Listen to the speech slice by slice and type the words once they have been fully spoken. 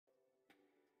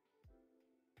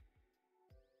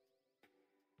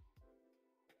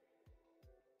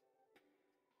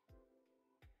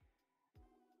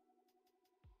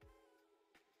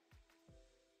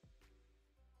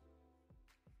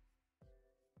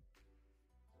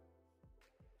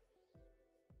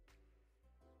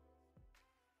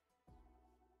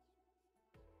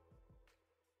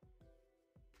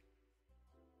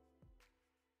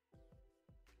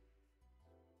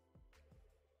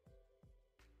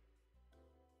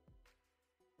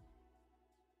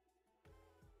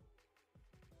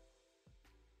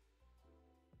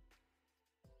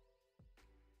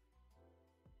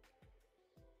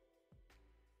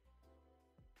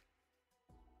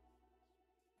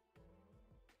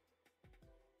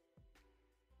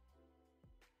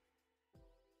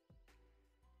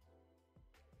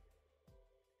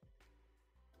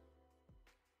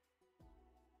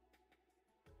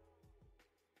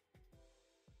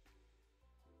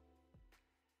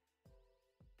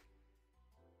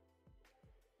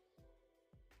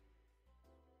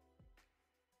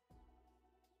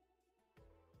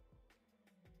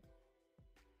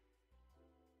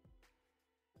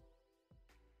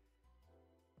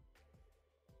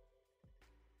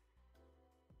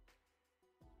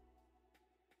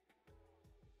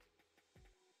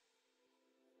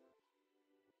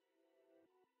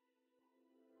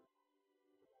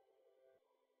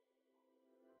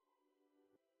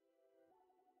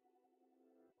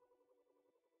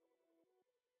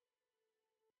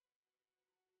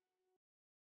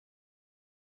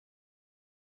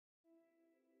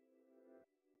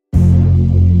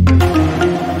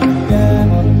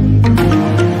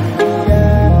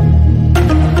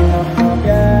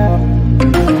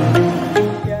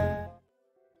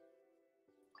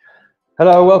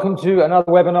Hello, welcome to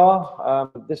another webinar.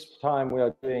 This time we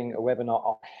are doing a webinar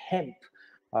on hemp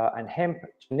and hemp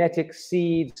genetics,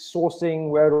 seeds, sourcing,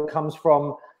 where it all comes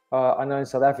from. I know in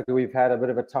South Africa we've had a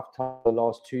bit of a tough time the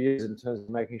last 2 years in terms of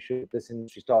making sure that this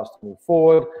industry starts to move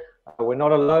forward. We're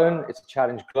not alone. It's a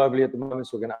challenge globally at the moment,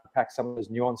 so we're going to unpack some of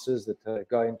those nuances that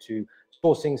go into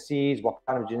sourcing seeds, what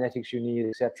kind of genetics you need,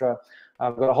 etc.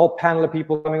 We've got a whole panel of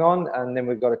people coming on, and then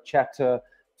we've got a chat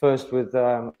first with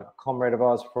a comrade of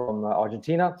ours from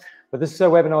Argentina. But this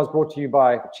webinar is brought to you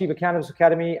by Cheeba Cannabis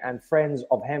Academy and Friends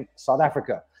of Hemp South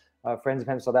Africa. Friends of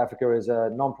Hemp South Africa is a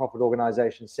non-profit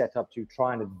organization set up to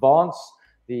try and advance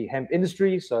the hemp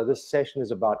industry. So this session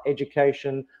is about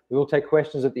education. We will take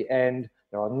questions at the end.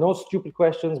 There are no stupid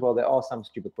questions. Well, there are some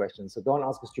stupid questions, so don't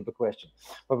ask a stupid question.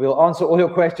 But we'll answer all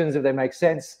your questions if they make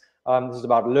sense. This is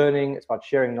about learning. It's about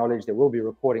sharing knowledge. There will be a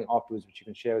recording afterwards, which you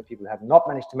can share with people who have not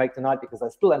managed to make tonight, because I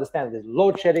still understand that there's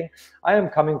load shedding. I am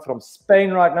coming from Spain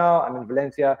right now. I'm in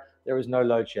Valencia. There is no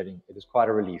load shedding. It is quite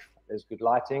a relief. There's good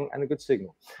lighting and a good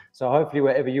signal. So hopefully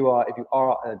wherever you are, if you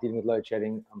are dealing with load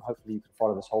shedding, hopefully you can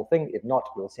follow this whole thing. If not,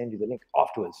 we'll send you the link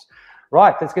afterwards.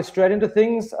 Right, let's get straight into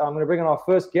things. I'm going to bring in our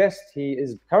first guest. He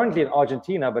is currently in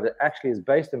Argentina, but actually is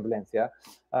based in Valencia.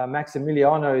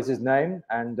 Maximiliano is his name.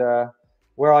 And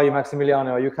where are you,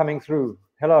 Maximiliano? Are you coming through?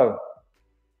 Hello.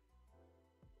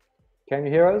 Can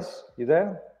you hear us? You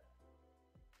there?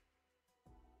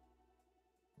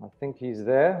 I think he's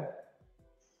there.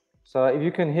 So if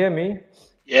you can hear me.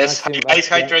 Yes. Hi guys.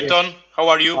 Hi Trenton. How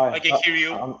are you? Hi. I can hear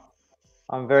you.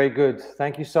 I'm very good.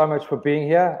 Thank you so much for being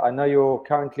here. I know you're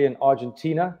currently in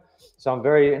Argentina, so I'm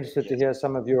very interested to hear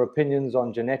some of your opinions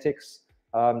on genetics.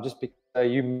 Just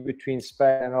because you move between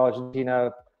Spain and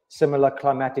Argentina, similar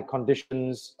climatic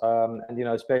conditions, and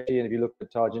especially if you look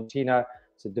at Argentina,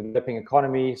 it's a developing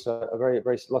economy, so very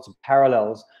lots of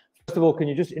parallels. First of all, can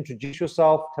you just introduce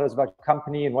yourself, tell us about your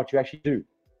company and what you actually do?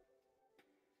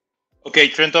 Okay,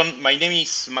 Trenton, my name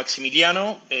is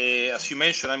Maximiliano. As you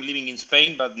mentioned, I'm living in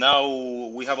Spain, but now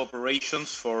we have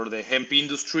operations for the hemp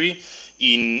industry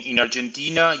in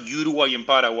Argentina, Uruguay, and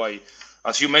Paraguay.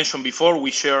 As you mentioned before,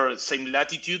 we share same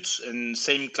latitudes and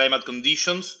same climate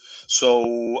conditions.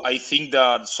 So I think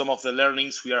that some of the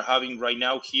learnings we are having right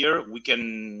now here, we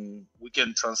can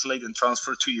translate and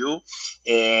transfer to you.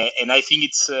 And I think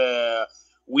it's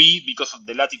because of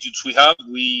the latitudes we have,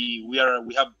 we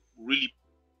have really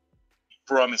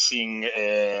promising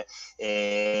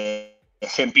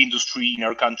hemp industry in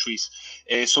our countries.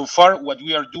 So far, what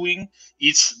we are doing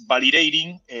is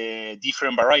validating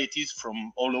different varieties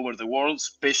from all over the world,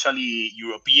 especially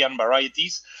European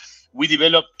varieties. We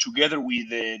developed together with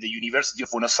the University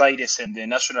of Buenos Aires and the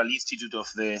National Institute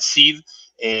of the Seed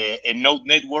a node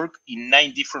network in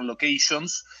 9 different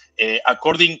locations,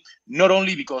 according not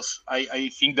only because I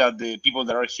think that the people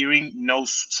that are hearing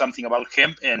knows something about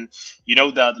hemp, and you know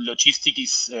that logistic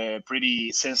is a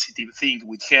pretty sensitive thing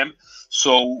with hemp.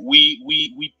 So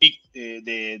we picked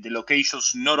the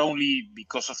locations not only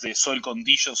because of the soil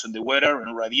conditions and the weather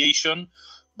and radiation,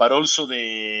 but also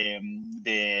the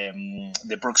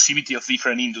proximity of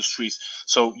different industries.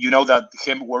 So you know that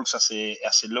hemp works as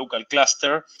a local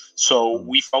cluster. So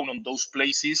we found on those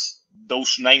places,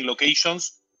 those 9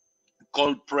 locations,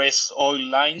 cold press oil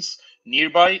lines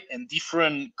nearby, and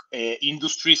different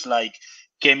industries like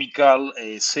chemical,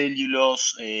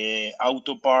 cellulose,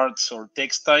 auto parts, or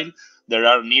textile that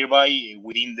are nearby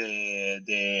within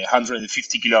the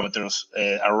 150 kilometers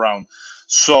around.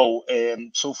 So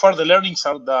so far the learnings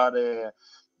are that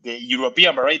the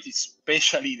European varieties,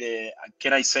 especially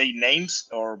can I say names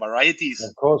or varieties?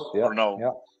 Of course, yeah. Or no? Yeah.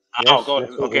 Oh, Yes, God,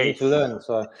 okay. We need to learn.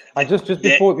 So I just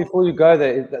before you go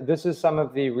there, this is some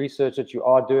of the research that you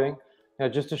are doing,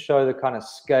 just to show the kind of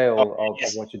scale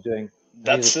of what you're doing.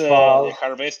 That's the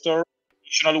harvester,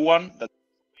 traditional one.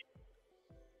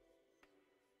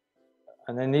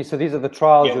 And then these are the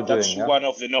trials you're doing. That's one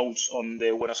of the nodes on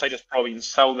the Buenos Aires province,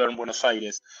 southern Buenos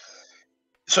Aires.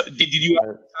 So did you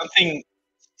have something?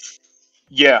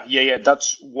 Yeah.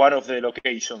 That's one of the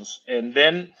locations, and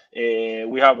then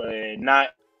we have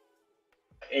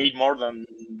 8 more than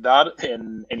that,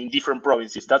 and in different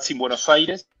provinces. That's in Buenos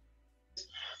Aires.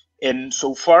 And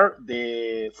so far,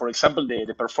 for example,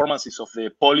 the performances of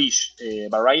the Polish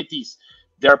varieties,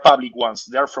 they are public ones.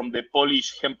 They are from the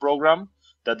Polish hemp program,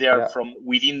 that they are from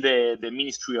within the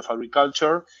Ministry of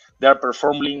Agriculture. They are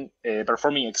performing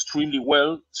extremely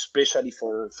well, especially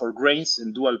for grains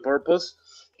and dual purpose.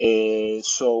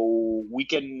 So we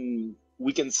can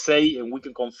say and we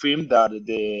can confirm that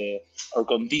our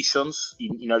conditions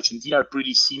in Argentina are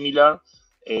pretty similar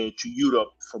to Europe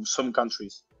from some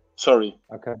countries. Sorry.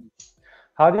 Okay.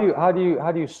 How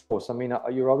do you source? I mean,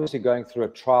 you're obviously going through a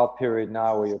trial period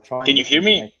now where you're trying. Can you hear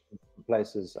me?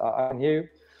 Places. I can hear you.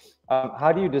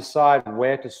 How do you decide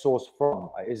where to source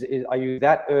from? Are you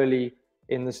that early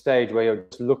in the stage where you're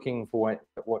just looking for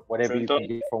whatever you can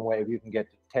get from wherever you can get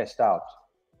to test out?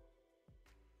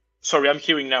 Sorry, I'm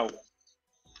hearing now.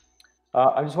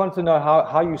 I just wanted to know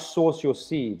how you source your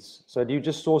seeds. So do you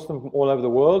just source them from all over the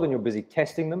world and you're busy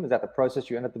testing them? Is that the process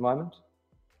you're in at the moment?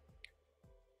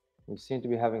 We seem to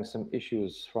be having some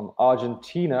issues from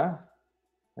Argentina.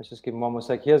 Let's just give them one more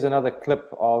sec. Here's another clip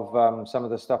of some of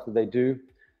the stuff that they do.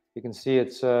 You can see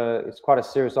it's quite a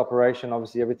serious operation.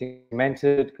 Obviously, everything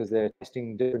documented because they're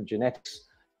testing different genetics.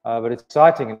 But it's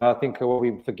exciting. And I think what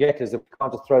we forget is that we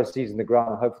can't just throw seeds in the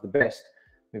ground and hope for the best.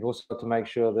 We've also got to make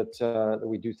sure that, that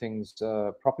we do things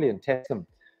properly and test them.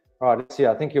 All right, let's see.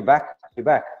 I think you're back. You're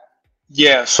back.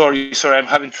 Yeah, sorry. I'm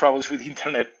having troubles with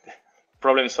internet.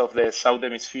 Problems of the South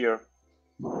Hemisphere.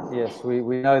 Yes,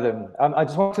 we know them. I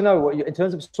just want to know, in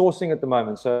terms of sourcing at the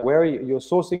moment, so where are you're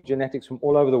sourcing genetics from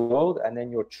all over the world and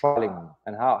then you're trialing them.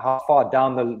 And how far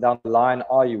down the line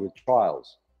are you with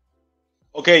trials?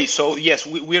 Okay, so yes,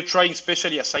 we are trying,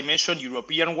 especially as I mentioned,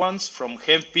 European ones from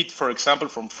hemp pit, for example,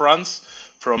 from France,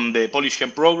 from the Polish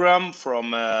hemp program,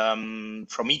 from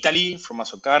Italy, from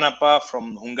Asocanapa,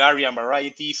 from Hungarian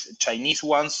varieties, Chinese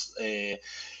ones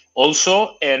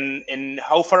also. And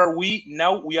how far are we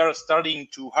now? We are starting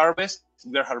to harvest.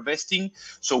 We are harvesting,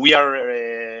 so we are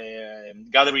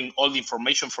gathering all the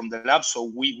information from the lab.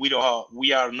 So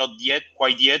we are not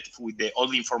quite yet with all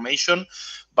the information,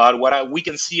 but what we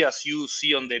can see, as you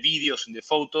see on the videos and the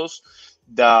photos,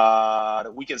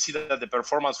 that we can see that the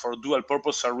performance for dual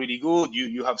purpose are really good.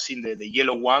 You have seen the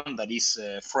yellow one that is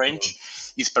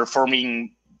French is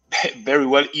performing very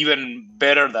well, even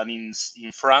better than in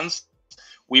France.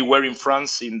 We were in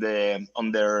France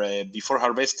on their before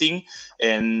harvesting,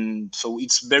 and so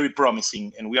it's very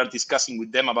promising. And we are discussing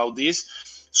with them about this.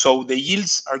 So the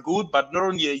yields are good, but not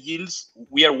only the yields,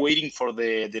 we are waiting for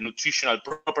the nutritional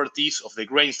properties of the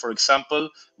grains. For example,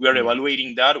 we are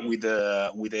evaluating that with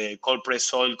the cold press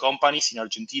soil companies in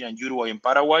Argentina and Uruguay and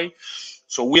Paraguay.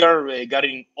 So we are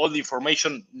getting all the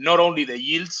information, not only the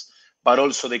yields, but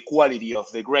also the quality of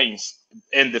the grains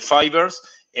and the fibers,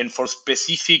 and for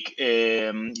specific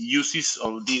uses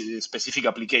of the specific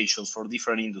applications for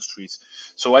different industries.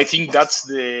 So I think that's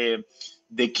the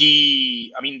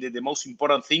key, I mean, the most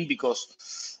important thing,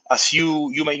 because as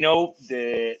you may know,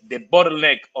 the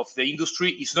bottleneck of the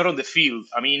industry is not on the field.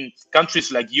 I mean,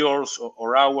 countries like yours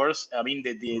or ours, I mean,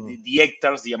 the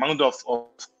hectares, the amount of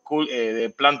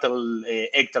plantable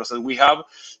hectares that we have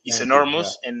is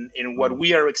enormous. And what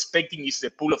we are expecting is the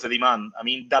pull of the demand. I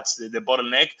mean, that's the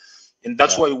bottleneck. And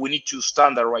that's why we need to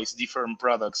standardize different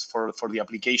products for the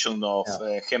application of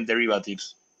hemp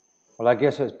derivatives. Well, I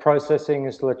guess processing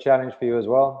is still a challenge for you as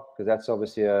well, because that's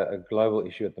obviously a global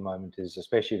issue at the moment, is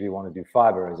especially if you want to do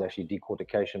fiber, is actually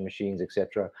decortication machines,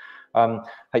 etc.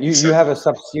 You have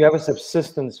a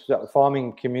subsistence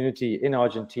farming community in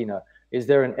Argentina. Is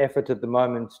there an effort at the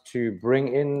moment to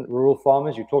bring in rural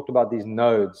farmers? You talked about these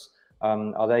nodes.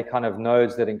 Are they kind of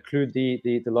nodes that include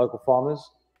the local farmers?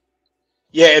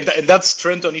 Yeah, and that's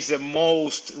Trenton is the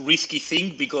most risky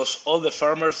thing, because all the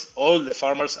farmers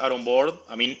are on board.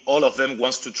 I mean, all of them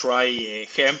wants to try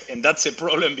hemp, and that's a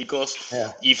problem, because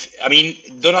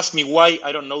don't ask me why.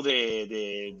 I don't know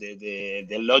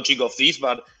the logic of this,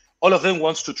 but all of them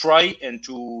wants to try and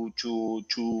to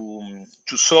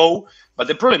sow. But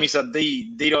the problem is that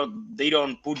they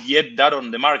don't put yet that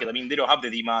on the market. I mean, they don't have the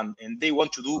demand, and they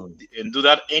want to do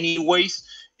that anyways,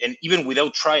 and even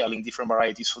without trialing different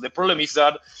varieties. So the problem is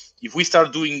that if we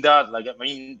start doing that, like, I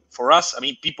mean, for us, I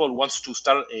mean, people wants to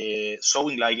start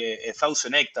sowing like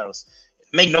 1,000 hectares.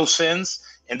 Make no sense,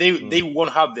 and they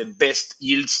won't have the best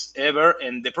yields ever.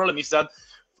 And the problem is that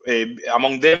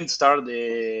among them start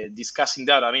discussing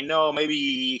that. I mean, no,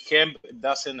 maybe hemp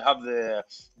doesn't have the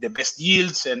best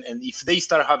yields, and if they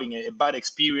start having a bad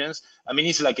experience, I mean,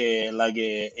 it's like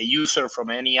a user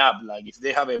from any app. Like, if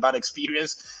they have a bad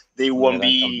experience, they won't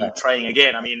be trying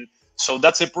again. I mean, so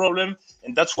that's a problem,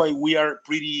 and that's why we are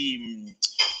pretty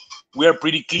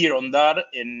clear on that.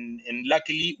 And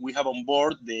luckily we have on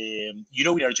board in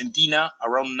Argentina,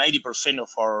 around 90% of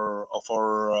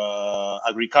our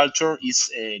agriculture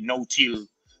is no-till,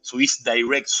 so it's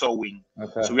direct sowing.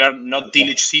 So we are not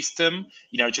tillage system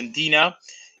in Argentina,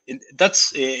 and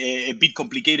that's a bit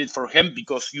complicated for hemp,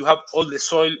 because you have all the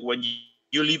soil. When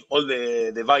you leave all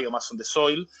the biomass on the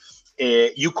soil,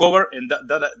 you cover, and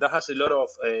that has a lot of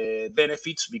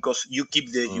benefits, because you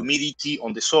keep the humidity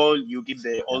on the soil, you keep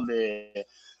all the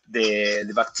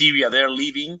the bacteria they're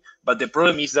living. But the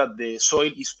problem is that the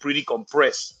soil is pretty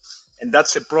compressed, and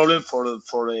that's a problem for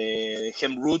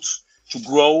hemp roots to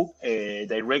grow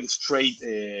direct straight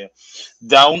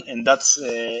down, and that's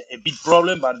a big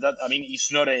problem. But that, I mean,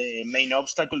 it's not a main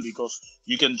obstacle, because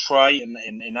you can try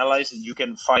and analyze, and you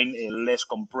can find less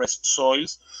compressed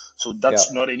soils, so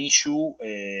that's not an issue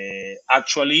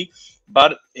actually.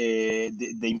 But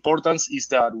the importance is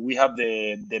that we have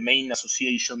the main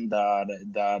association that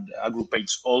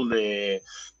aggruppates all the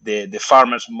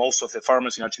farmers, most of the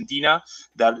farmers in Argentina,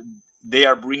 that they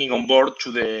are bringing on board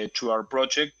to our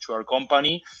project, to our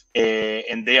company,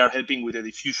 and they are helping with the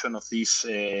diffusion of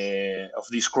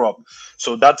this crop.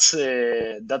 So that's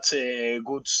a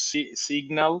good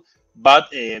signal. But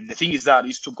the thing is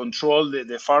to control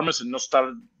the farmers and not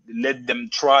let them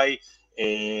try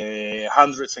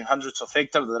hundreds and hundreds of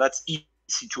hectares. That's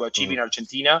easy to achieve in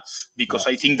Argentina, because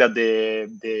I think that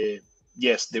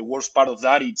the worst part of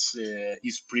that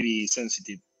is pretty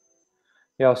sensitive.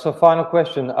 Yeah, so final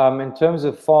question. In terms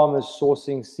of farmers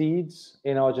sourcing seeds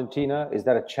in Argentina, is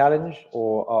that a challenge,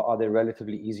 or are they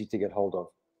relatively easy to get hold of?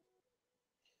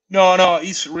 No,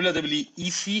 it's relatively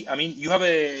easy. I mean, you have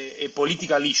a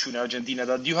political issue in Argentina,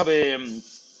 that you have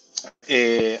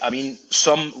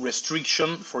some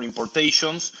restriction for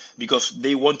importations, because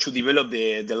they want to develop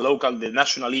the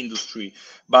national industry.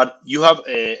 But you have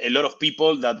a lot of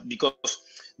people that, because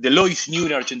the law is new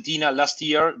in Argentina, last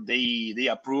year they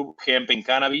approved hemp and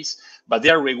cannabis, but they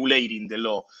are regulating the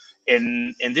law.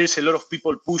 And there's a lot of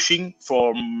people pushing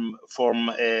from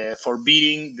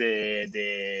forbidding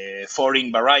the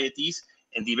foreign varieties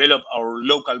and develop our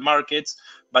local markets,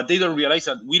 but they don't realize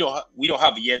that we don't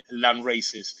have yet land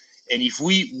races. And if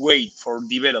we wait for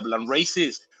developed land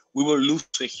races, we will lose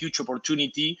a huge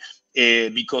opportunity,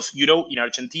 because, in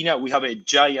Argentina, we have a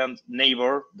giant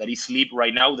neighbor that is asleep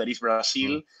right now, that is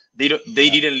Brazil. They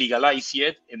didn't legalize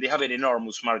yet, and they have an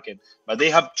enormous market, but they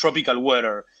have tropical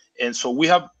weather. And so we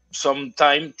have some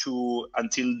time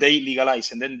until they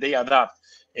legalize, and then they adapt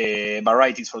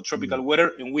varieties for tropical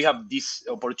weather. And we have this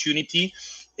opportunity,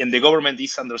 and the government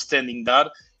is understanding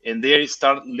that, and they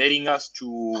start letting us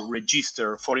to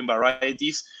register foreign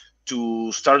varieties,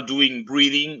 to start doing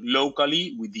breeding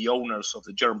locally with the owners of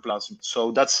the germplasm.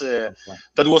 So that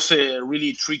was a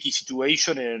really tricky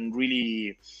situation and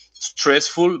really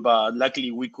stressful, but luckily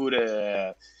we could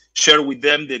share with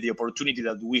them the opportunity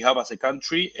that we have as a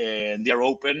country, and they are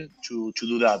open to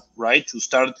do that, right? To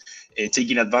start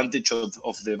taking advantage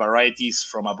of the varieties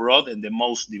from abroad and the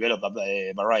most developed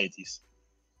varieties.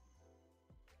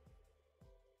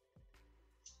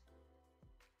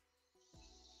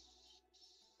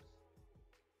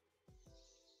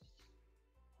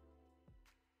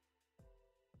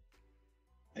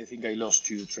 I think I lost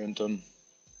you, Trenton.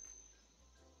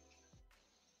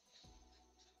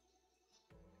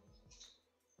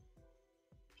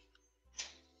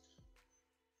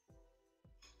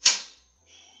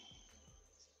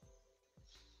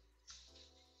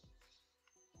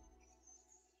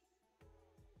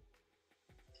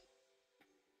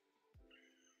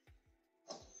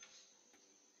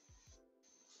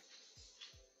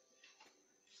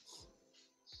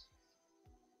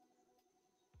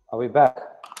 Are we back?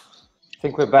 I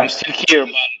think we're back. I'm still here,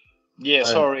 but yeah,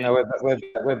 sorry. No,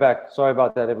 we're back. Sorry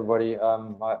about that, everybody.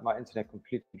 My internet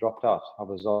completely dropped out. How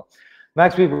bizarre.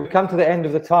 Max, we've come to the end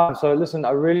of the time. So listen, I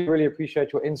really, really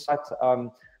appreciate your insight.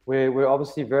 We're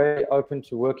obviously very open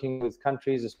to working with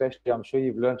countries, especially. I'm sure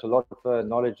you've learned a lot of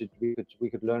knowledge that we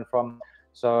could learn from.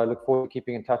 So I look forward to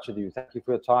keeping in touch with you. Thank you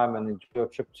for your time, and enjoy your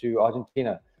trip to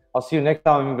Argentina. I'll see you next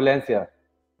time in Valencia.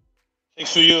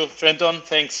 Thanks to you, Trenton.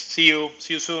 Thanks. See you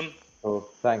soon. Cool.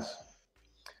 Thanks.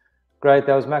 Great.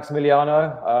 That was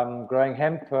Maximiliano, growing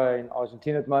hemp in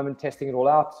Argentina at the moment, testing it all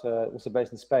out. Also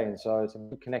based in Spain, so some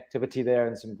good connectivity there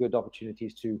and some good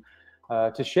opportunities to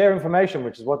share information,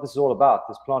 which is what this is all about.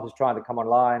 This plant is trying to come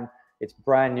online. It's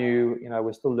brand new.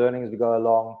 We're still learning as we go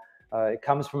along. It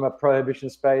comes from a prohibition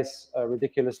space,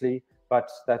 ridiculously, but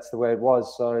that's the way it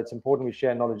was. So it's important we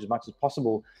share knowledge as much as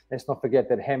possible. Let's not forget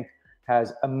that hemp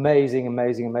has amazing,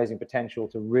 amazing, amazing potential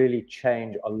to really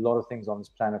change a lot of things on this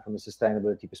planet from a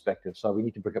sustainability perspective. So we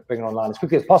need to bring it online as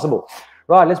quickly as possible.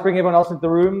 Right, let's bring everyone else into the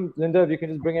room. Linda, if you can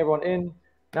just bring everyone in.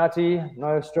 Natie,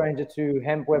 no stranger to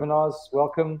hemp webinars,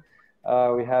 welcome.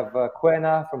 We have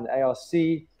Kwena from the ARC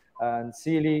and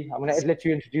Tseli. I'm going to let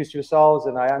you introduce yourselves,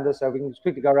 and Ayanda, so we can just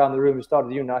quickly go around the room. We start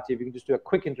with you, Natie. If you can just do a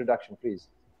quick introduction, please.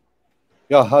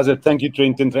 Yeah, how's it? Thank you,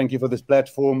 Trenton. Thank you for this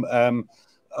platform.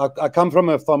 I come from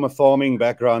a farming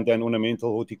background and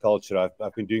ornamental horticulture.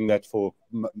 I've been doing that for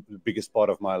the biggest part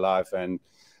of my life, and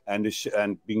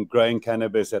been growing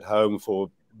cannabis at home for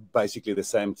basically the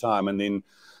same time, and then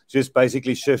just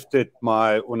basically shifted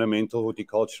my ornamental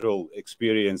horticultural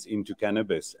experience into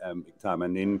cannabis big time.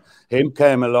 And then hemp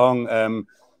came along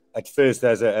at first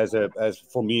as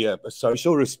for me a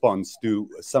social response to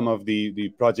some of the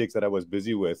projects that I was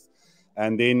busy with.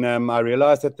 And then I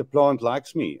realized that the plant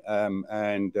likes me, and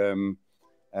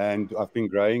I've been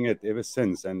growing it ever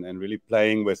since, and really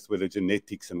playing with the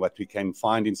genetics and what we can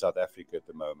find in South Africa at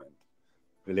the moment.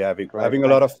 Really having a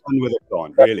lot of fun with the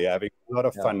plant, really having a lot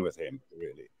of fun with him,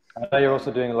 really. I know you're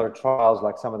also doing a lot of trials,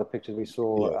 like some of the pictures we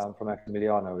saw from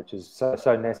Maximiliano, which is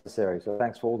so necessary. So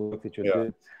thanks for all the work that you're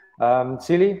doing.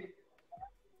 Tseli?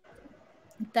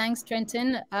 Thanks,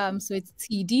 Trenton. So it's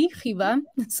TD, Khiba.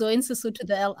 So in Sesotho,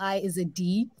 the LI is a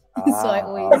D. So I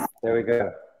always... There we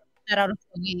go. That out of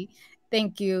the way.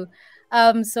 Thank you.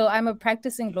 So I'm a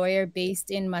practicing lawyer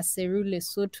based in Maseru,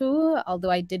 Lesotho,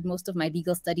 although I did most of my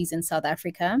legal studies in South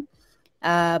Africa.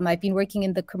 I've been working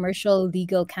in the commercial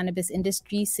legal cannabis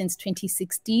industry since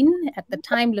 2016. At the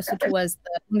time, Lesotho was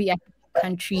the only African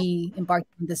country embarked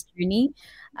on this journey.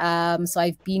 So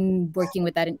I've been working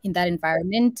with that in that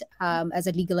environment as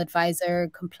a legal advisor,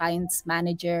 compliance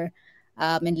manager,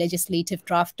 and legislative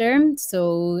drafter.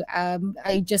 So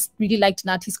I just really liked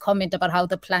Natie's comment about how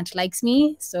the plant likes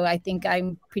me. So I think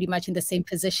I'm pretty much in the same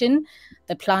position.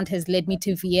 The plant has led me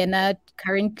to Vienna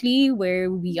currently, where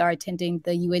we are attending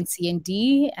the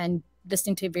UNCND and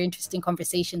listening to very interesting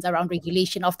conversations around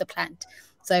regulation of the plant.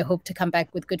 So I hope to come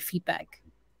back with good feedback.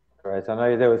 Great. I know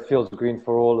you're there with Fields of Green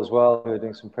for All as well. We're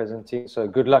doing some presenting. So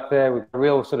good luck there. With a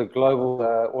real sort of global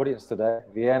audience today.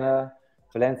 Vienna,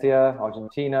 Valencia,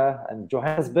 Argentina, and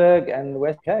Johannesburg, and the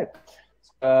West Cape.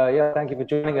 Yeah, thank you for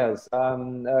joining us.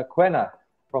 Kwena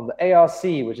from the ARC,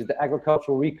 which is the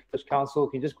Agricultural Research Council.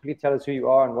 Can you just quickly tell us who you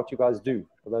are and what you guys do,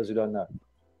 for those who don't know?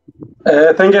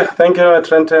 Thank you,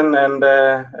 Trenton,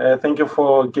 and thank you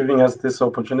for giving us this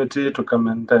opportunity to come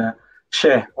and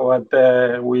share what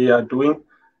we are doing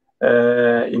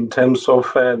in terms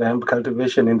of the hemp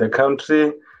cultivation in the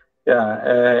country. Yeah,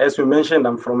 as we mentioned,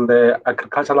 I'm from the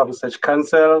Agricultural Research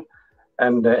Council,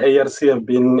 and the ARC have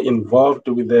been involved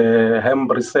with the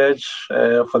hemp research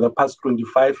for the past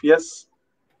 25 years.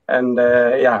 And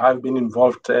yeah, I've been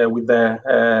involved with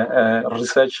the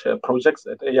research projects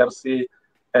at ARC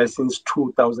since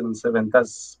 2007. That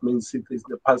means it is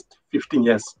the past 15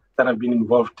 years that I've been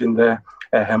involved in the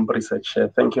hemp research.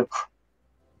 Thank you.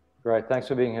 Great, thanks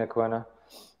for being here, Kwena.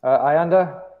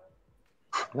 Ayanda,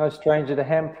 no stranger to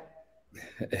hemp.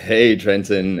 Hey,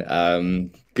 Trenton.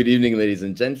 Good evening, ladies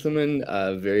and gentlemen.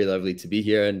 Very lovely to be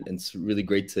here, and it's really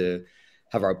great to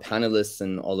have our panelists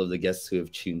and all of the guests who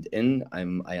have tuned in.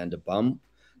 I'm Ayanda.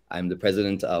 I'm the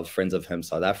president of Friends of Hemp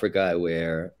South Africa. I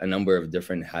wear a number of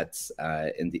different hats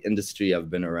in the industry. I've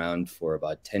been around for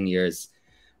about 10 years,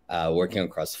 working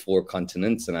across 4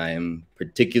 continents, and I am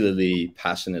particularly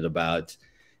passionate about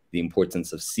the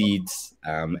importance of seeds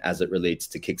as it relates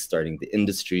to kickstarting the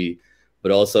industry,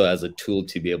 but also as a tool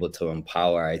to be able to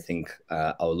empower, I think,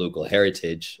 our local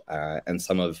heritage and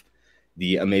some of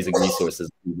the amazing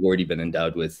resources we've already been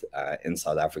endowed with in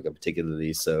South Africa,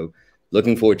 particularly. So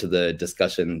looking forward to the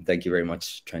discussion. Thank you very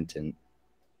much, Trenton.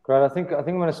 Great. I think I'm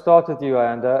going to start with you,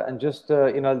 Ayanda, and just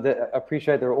you know, I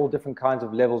appreciate there are all different kinds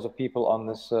of levels of people on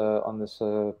this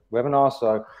webinar.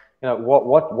 So you know,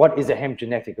 what is a hemp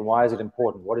genetic and why is it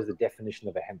important? What is the definition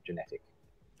of a hemp genetic?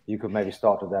 You could maybe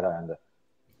start with that, Ayanda.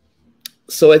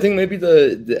 So I think maybe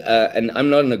and I'm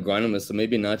not an agronomist, so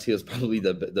maybe Natie is probably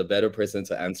the better person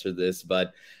to answer this.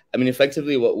 But I mean,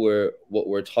 effectively, what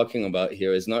we're talking about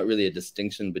here is not really a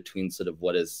distinction between sort of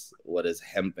what is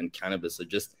hemp and cannabis. So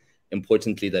just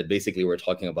importantly, that basically we're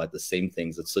talking about the same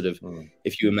things. It's sort of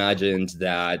if you imagined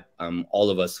that all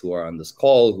of us who are on this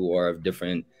call, who are of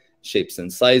different shapes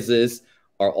and sizes,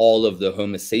 are all of the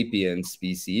Homo sapiens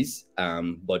species,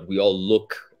 but we all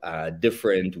look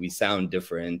different, we sound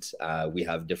different, we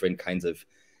have different kinds of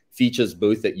features,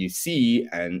 both that you see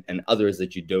and others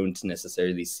that you don't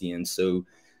necessarily see. And so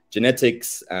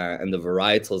genetics and the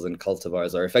varietals and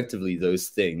cultivars are effectively those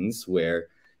things where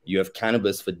you have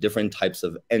cannabis for different types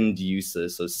of end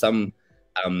uses. So some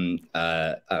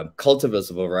cultivars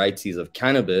of varieties of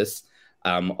cannabis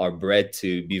are bred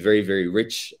to be very, very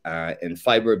rich in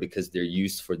fiber because they're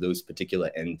used for those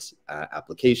particular end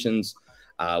applications.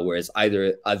 Whereas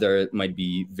other might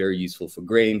be very useful for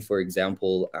grain, for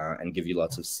example, and give you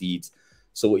lots of seeds.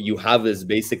 So what you have is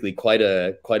basically quite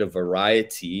a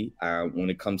variety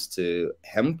when it comes to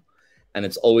hemp, and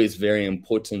it's always very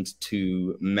important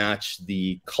to match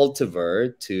the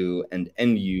cultivar to an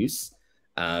end use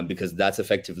because that's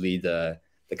effectively the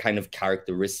kind of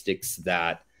characteristics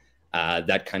that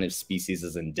that kind of species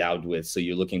is endowed with. So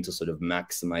you're looking to sort of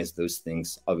maximize those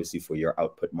things, obviously, for your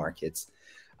output markets.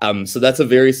 So that's a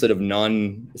very sort of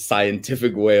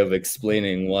non-scientific way of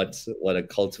explaining what a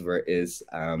cultivar is.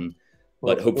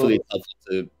 But hopefully it's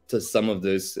helpful to some of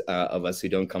those of us who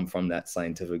don't come from that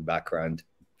scientific background.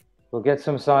 We'll get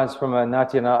some science from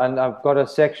Natie, and I've got a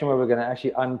section where we're going to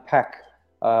actually unpack,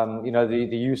 you know,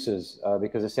 the uses,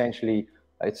 because essentially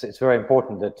it's very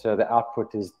important that the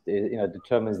output is, you know,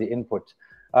 determines the input.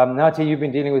 Natie, you've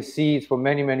been dealing with seeds for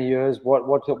many, many years.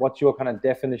 What's your kind of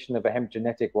definition of a hemp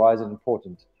genetic? Why is it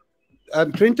important?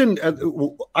 Trenton,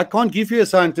 I can't give you a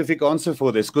scientific answer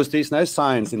for this because there's no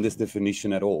science in this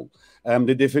definition at all.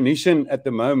 The definition at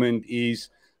the moment is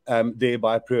there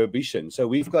by prohibition. So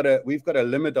we've got a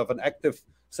limit of an active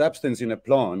substance in a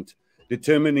plant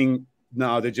determining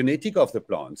now the genetic of the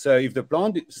plant. So if the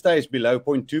plant stays below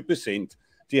 0.2%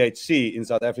 THC in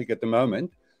South Africa at the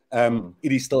moment,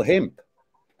 it is still hemp.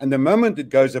 And the moment it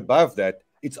goes above that,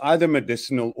 it's either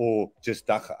medicinal or just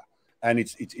dacha. And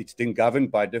it's then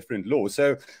governed by different laws.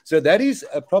 So that is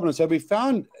a problem. So we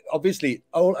found, obviously,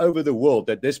 all over the world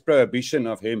that this prohibition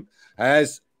of hemp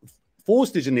has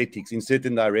forced the genetics in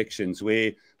certain directions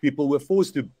where people were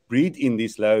forced to breed in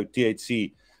these low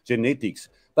THC genetics.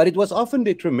 But it was often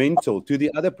detrimental to the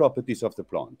other properties of the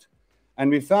plant. And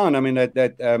we found, I mean,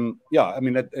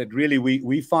 that really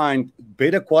we find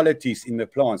better qualities in the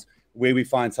plants where we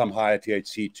find some higher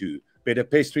THC too. Better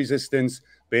pest resistance,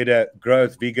 better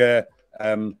growth, vigor.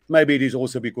 Maybe it is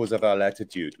also because of our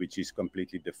latitude, which is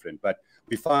completely different. But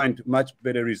we find much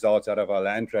better results out of our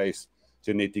landrace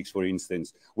genetics, for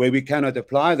instance, where we cannot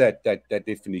apply that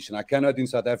definition. I cannot in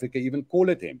South Africa even call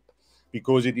it hemp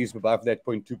because it is above that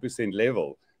 0.2%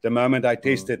 level. The moment I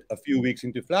test it a few weeks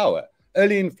into flower,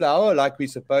 early in flower, like we're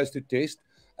supposed to test,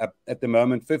 at the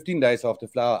moment, 15 days after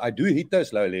flower, I do hit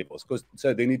those low levels,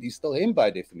 so then it is still hemp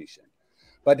by definition.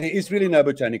 But there is really no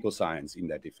botanical science in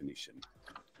that definition.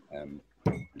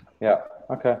 Yeah.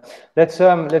 Okay. Let's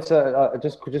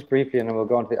just briefly, and then we'll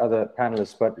go on to the other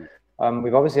panelists. But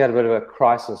we've obviously had a bit of a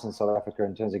crisis in South Africa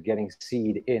in terms of getting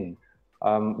seed in.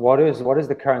 What is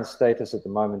the current status at the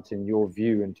moment, in your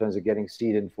view, in terms of getting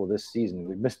seed in for this season?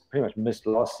 We pretty much missed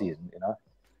last season, you know.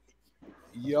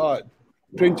 Yeah,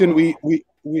 Trenton,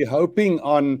 we're hoping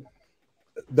on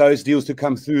those deals to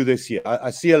come through this year.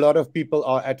 I see a lot of people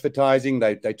are advertising,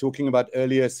 they're talking about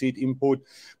earlier seed import,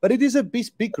 but it is a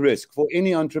big risk for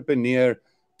any entrepreneur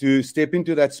to step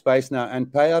into that space now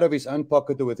and pay out of his own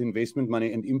pocket or with investment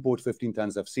money and import 15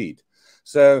 tons of seed.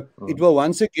 So it will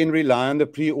once again rely on the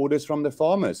pre-orders from the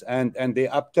farmers and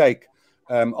their uptake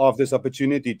of this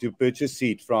opportunity to purchase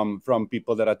seed from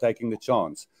people that are taking the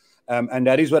chance. And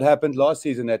that is what happened last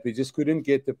season, that we just couldn't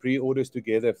get the pre-orders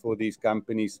together for these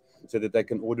companies so that they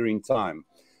can order in time.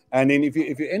 And then if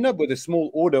you end up with a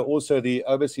small order, also the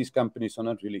overseas companies are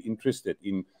not really interested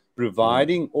in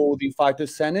providing all the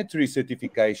phytosanitary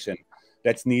certification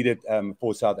that's needed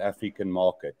for South African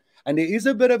market. And there is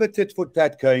a bit of a tit for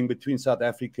tat going between South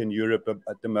Africa and Europe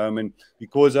at the moment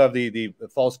because of the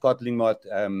false codling mot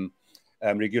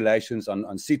regulations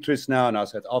on citrus now, and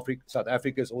South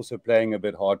Africa is also playing a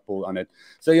bit hardball on it.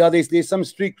 So yeah, there's some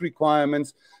strict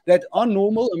requirements that are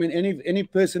normal. I mean, any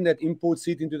person that imports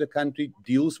seed into the country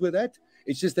deals with that.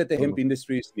 It's just that the hemp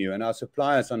industry is new, and our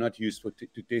suppliers are not used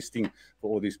to testing for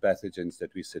all these pathogens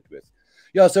that we sit with.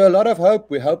 Yeah, so a lot of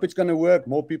hope. We hope it's going to work.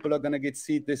 More people are going to get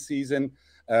seed this season.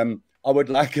 I would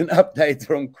like an update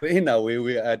from Kwena where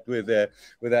we're at with the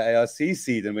ARC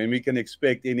seed and when we can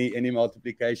expect any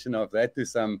multiplication of that to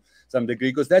some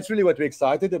degree, because that's really what we're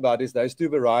excited about, is those two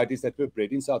varieties that were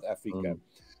bred in South Africa.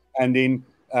 And then,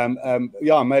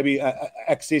 maybe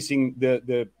accessing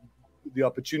the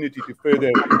opportunity to further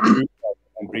improve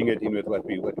and bring it in with what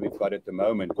we've got at the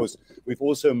moment, because we've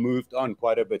also moved on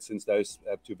quite a bit since those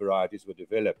two varieties were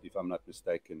developed, if I'm not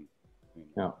mistaken.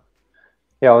 Yeah.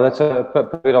 Yeah, well, that's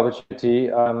a good opportunity.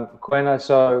 Kwena,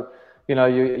 so, you know,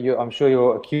 I'm sure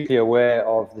you're acutely aware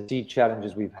of the seed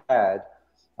challenges we've had.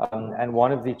 And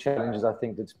one of the challenges, I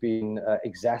think, that's been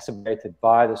exacerbated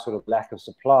by the sort of lack of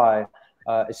supply,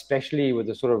 especially with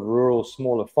the sort of rural,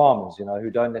 smaller farmers, you know, who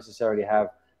don't necessarily have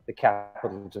the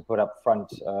capital to put up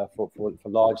front for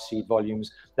large seed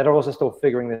volumes, that are also still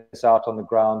figuring this out on the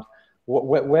ground.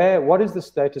 What is the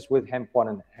status with Hemp 1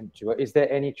 and Hemp 2? Is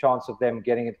there any chance of them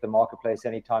getting into the marketplace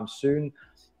anytime soon?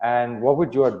 And what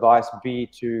would your advice be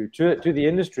to the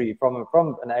industry from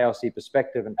an ARC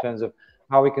perspective in terms of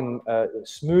how we can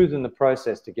smoothen the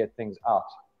process to get things out?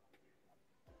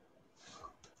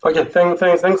 Okay,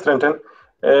 thanks, Trenton.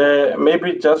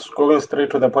 Maybe just going straight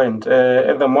to the point.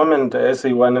 At the moment,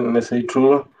 SA1 and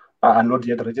SA2, are not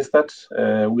yet registered.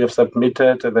 We have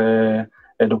submitted the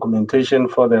documentation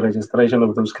for the registration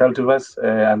of those cultivars.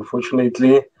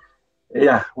 Unfortunately,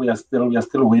 yeah, we are still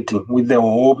waiting with the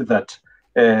hope that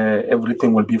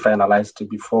everything will be finalized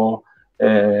before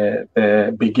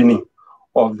the beginning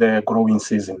of the growing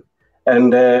season.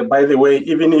 And by the way,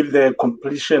 even if the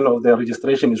completion of the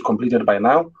registration is completed by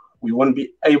now, we won't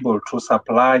be able to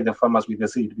supply the farmers with the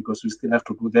seed because we still have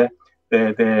to do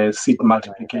the seed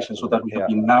multiplication so that we have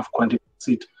enough quantity of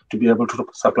seed to be able to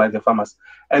supply the farmers.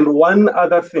 And one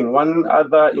other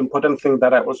important thing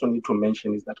that I also need to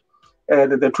mention is that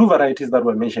the two varieties that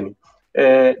we're mentioning,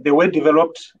 they were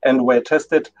developed and were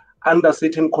tested under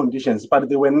certain conditions, but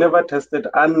they were never tested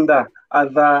under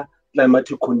other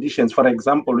climatic conditions. For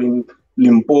example, in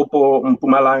Limpopo,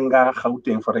 Mpumalanga,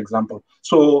 Gauteng, for example.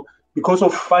 So because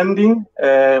of funding,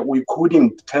 we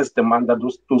couldn't test them under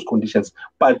those conditions.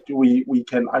 But we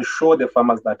can assure the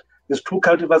farmers that these two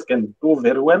cultivars can do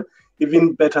very well,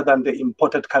 even better than the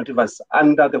imported cultivars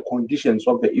under the conditions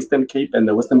of the Eastern Cape and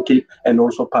the Western Cape and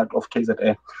also part of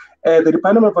KZN. The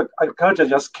Department of Agriculture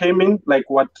just came in, like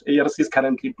what ARC is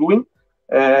currently doing.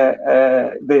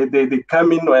 They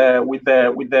come in with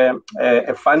the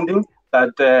funding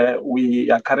that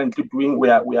we are currently doing. We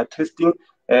are testing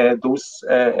those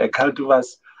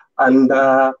cultivars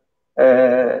under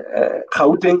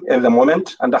Gauteng at the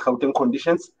moment, under Gauteng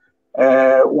conditions.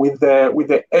 With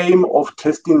the aim of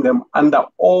testing them under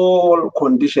all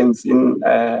conditions in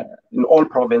all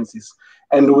provinces.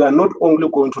 And we are not only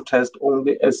going to test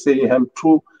only SA Hemp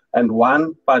 2 and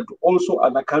 1, but also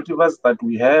other cultivars that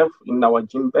we have in our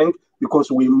gene bank,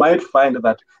 because we might find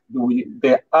that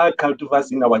there are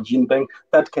cultivars in our gene bank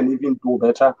that can even do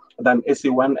better than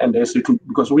SA1 and SA2,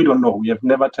 because we don't know. We have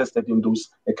never tested in those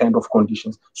kind of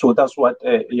conditions. So that's what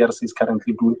ARC is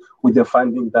currently doing with the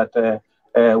funding that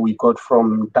we got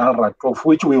from DALRAT, of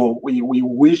which we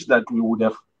wish that we would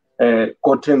have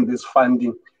gotten this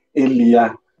funding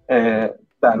earlier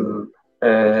than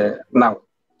now.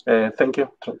 Thank you.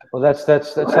 Well, that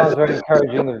sounds very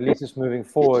encouraging that at least it's moving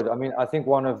forward. I mean, I think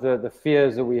one of the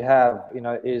fears that we have,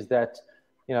 is that,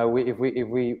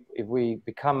 if we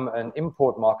become an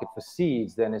import market for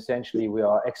seeds, then essentially we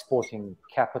are exporting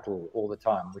capital all the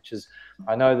time, which is,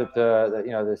 I know that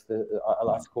I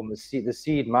like to call them the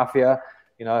seed mafia,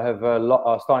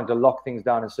 are starting to lock things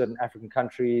down in certain African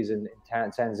countries. In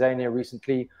Tanzania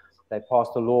recently, they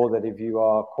passed a law that if you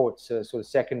are caught sort of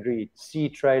secondary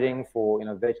seed trading for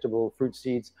vegetable fruit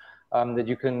seeds, that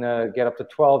you can get up to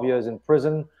 12 years in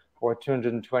prison or a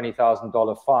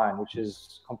 $220,000 fine, which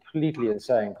is completely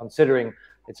insane considering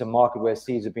it's a market where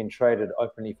seeds have been traded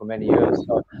openly for many years.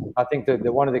 So I think that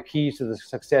one of the keys to the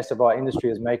success of our industry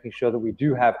is making sure that we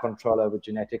do have control over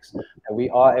genetics, and we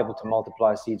are able to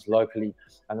multiply seeds locally,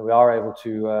 and we are able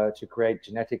to create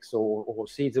genetics or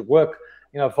seeds that work,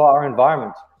 for our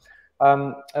environment.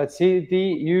 You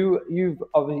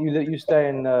stay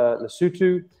in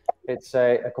Lesotho. It's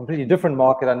a completely different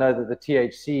market. I know that the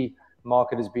THC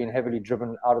market has been heavily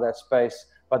driven out of that space,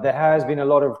 but there has been a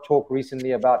lot of talk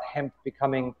recently about hemp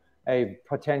becoming a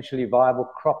potentially viable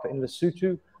crop in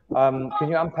Lesotho. Can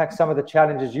you unpack some of the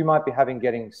challenges you might be having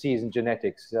getting seeds and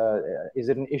genetics? Is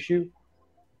it an issue?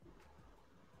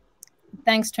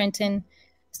 Thanks, Trenton.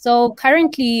 So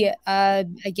currently,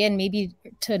 again, maybe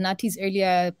to Natie's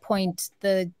earlier point,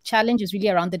 the challenge is really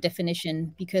around the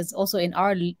definition, because also in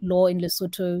our law in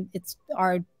Lesotho,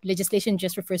 our legislation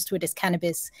just refers to it as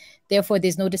cannabis. Therefore,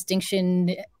 there's no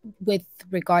distinction with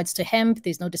regards to hemp.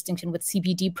 There's no distinction with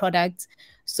CBD products.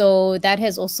 So that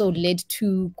has also led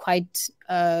to quite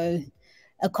a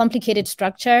complicated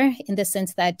structure, in the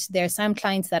sense that there are some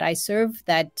clients that I serve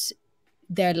that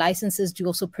their licenses do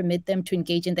also permit them to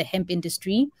engage in the hemp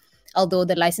industry, although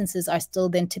the licenses are still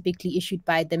then typically issued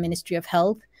by the Ministry of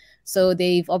Health. So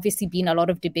they've obviously been a lot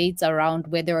of debates around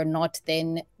whether or not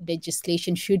then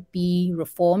legislation should be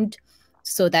reformed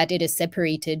so that it is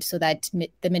separated, so that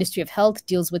the Ministry of Health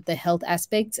deals with the health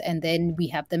aspects, and then we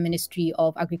have the Ministry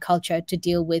of Agriculture to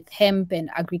deal with hemp and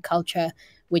agriculture,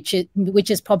 which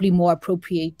is probably more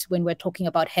appropriate when we're talking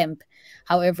about hemp.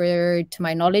 However, to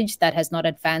my knowledge, that has not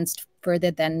advanced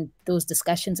further than those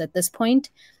discussions at this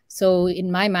point. So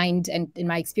in my mind and in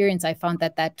my experience, I found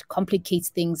that complicates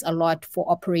things a lot for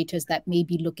operators that may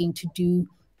be looking to do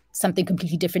something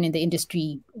completely different in the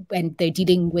industry when they're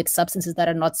dealing with substances that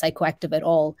are not psychoactive at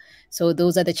all. So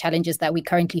those are the challenges that we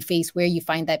currently face, where you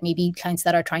find that maybe clients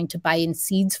that are trying to buy in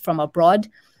seeds from abroad,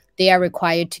 they are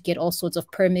required to get all sorts of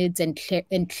permits and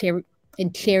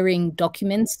clearing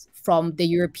documents from the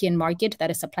European market that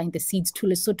is supplying the seeds to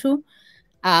Lesotho.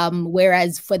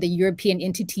 Whereas for the European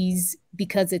entities,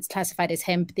 because it's classified as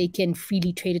hemp, they can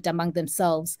freely trade it among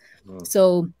themselves.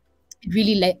 So it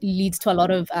really leads to a lot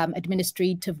of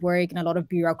administrative work and a lot of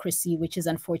bureaucracy, which is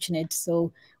unfortunate.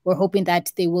 So we're hoping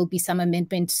that there will be some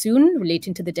amendment soon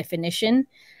relating to the definition.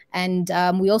 And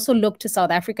we also look to South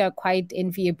Africa quite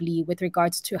enviably with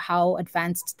regards to how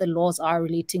advanced the laws are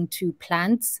relating to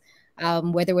plants,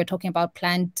 whether we're talking about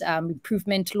plant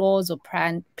improvement laws or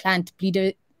plant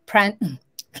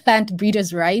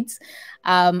breeders' rights.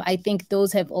 I think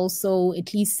those have also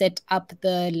at least set up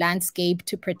the landscape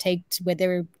to protect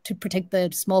the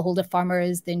smallholder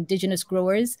farmers, the indigenous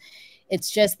growers.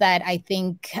 It's just that I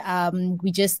think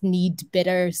we just need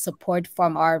better support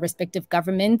from our respective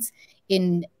governments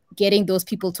in getting those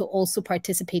people to also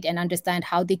participate and understand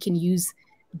how they can use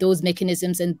those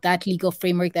mechanisms and that legal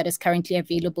framework that is currently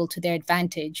available to their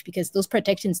advantage, because those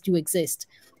protections do exist.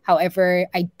 However,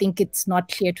 I think it's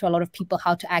not clear to a lot of people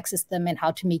how to access them and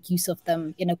how to make use of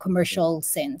them in a commercial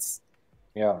sense.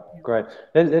 Yeah, great.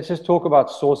 Let's just talk about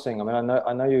sourcing. I mean,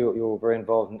 I know you're very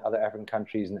involved in other African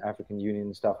countries and African Union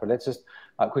and stuff, but let's just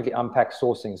quickly unpack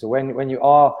sourcing. So when you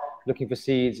are looking for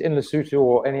seeds in Lesotho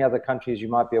or any other countries you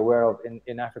might be aware of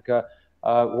in Africa,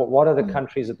 what are the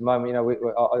countries at the moment? You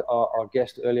know, our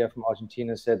guest earlier from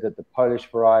Argentina said that the Polish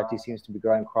variety seems to be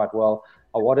growing quite well.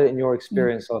 What are, in your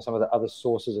experience, are some of the other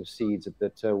sources of seeds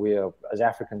that we are, as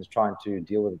Africans, trying to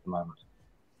deal with at the moment?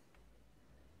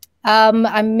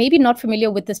 I'm maybe not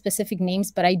familiar with the specific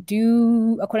names, but I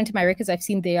do, according to my records, I've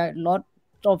seen there are a lot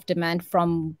of demand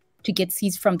to get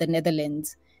seeds from the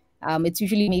Netherlands. It's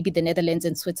usually maybe the Netherlands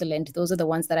and Switzerland. Those are the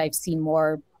ones that I've seen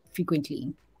more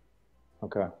frequently.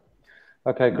 Okay.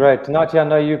 Okay, great. Natie, I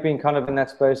know you've been kind of in that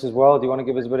space as well. Do you want to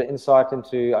give us a bit of insight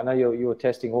into, I know you're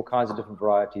testing all kinds of different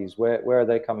varieties. Where are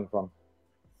they coming from?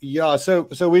 Yeah, so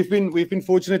we've been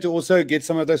fortunate to also get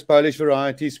some of those Polish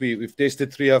varieties. We've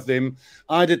tested 3 of them.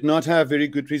 I did not have very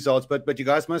good results, but you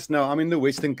guys must know I'm in the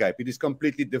Western Cape. It is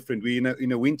completely different. We're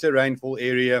in a winter rainfall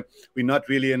area. We're not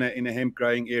really in a hemp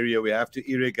growing area. We have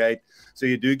to irrigate, so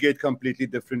you do get completely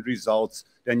different results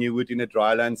than you would in a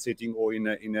dryland setting or in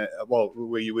a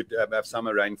where you would have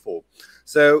summer rainfall.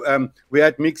 So we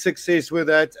had mixed success with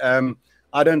that.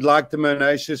 I don't like the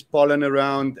monoecious pollen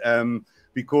around.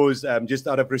 Because just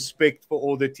out of respect for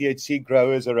all the THC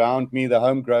growers around me, the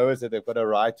home growers, that they've got a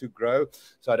right to grow.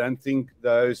 So I don't think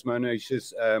those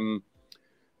monoecious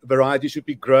varieties should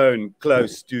be grown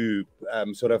close to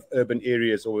sort of urban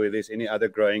areas or where there's any other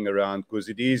growing around, because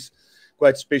it is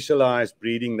quite specialized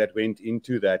breeding that went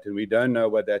into that. And we don't know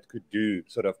what that could do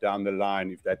sort of down the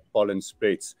line if that pollen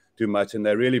spreads too much. And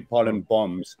they're really pollen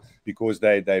bombs because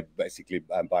they basically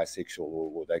bisexual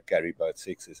or they carry both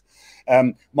sexes.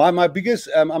 My biggest,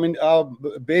 our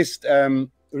best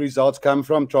results come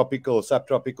from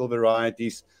subtropical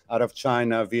varieties out of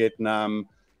China, Vietnam.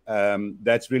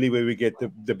 That's really where we get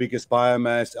the biggest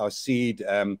biomass, our seed.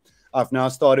 I've now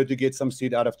started to get some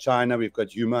seed out of China. We've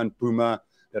got Yuma and Puma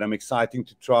that I'm excited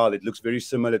to trial. It looks very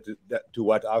similar to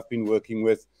what I've been working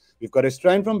with. We've got a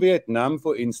strain from Vietnam,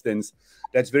 for instance,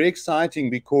 that's very exciting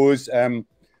because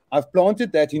I've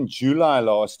planted that in July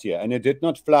last year and it did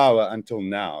not flower until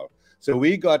now. So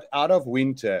we got out of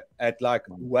winter at like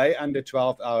way under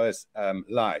 12 hours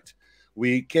light.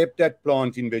 We kept that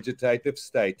plant in vegetative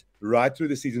state right through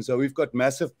the season. So we've got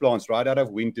massive plants right out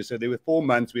of winter. So there were 4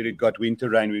 months where it got winter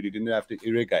rain, where we didn't have to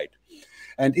irrigate.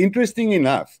 And interesting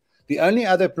enough, the only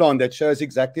other plant that shows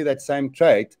exactly that same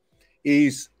trait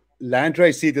is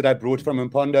landrace seed that I brought from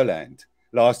Mpondo land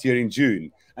last year in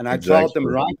June. And I trialed them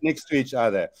right next to each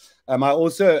other. I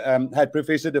also had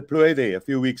Professor Deploy there a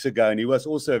few weeks ago, and he was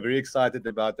also very excited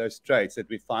about those traits that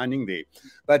we're finding there.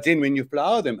 But then when you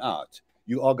flower them out,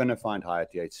 you are going to find higher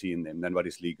THC in them than what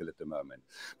is legal at the moment.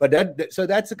 But so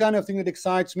that's the kind of thing that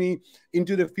excites me.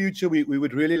 Into the future, we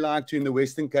would really like to, in the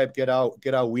Western Cape, get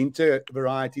our winter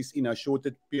varieties in a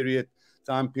shorter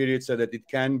time period so that it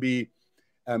can be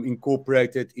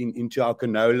incorporated into our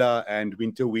canola and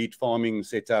winter wheat farming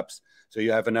setups. So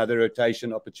you have another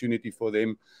rotation opportunity for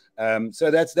them.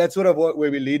 So that's sort of where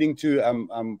we're leading to.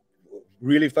 I'm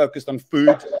really focused on food,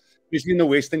 especially in the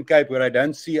Western Cape, where I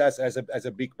don't see us as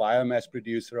a big biomass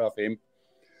producer of hemp.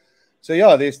 So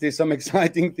yeah, there's some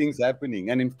exciting things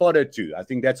happening. And in fodder too. I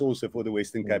think that's also for the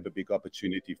Western Cape a big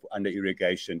opportunity for under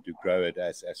irrigation to grow it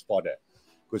as fodder.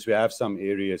 Because we have some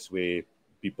areas where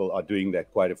people are doing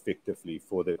that quite effectively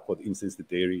for instance, the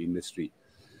dairy industry.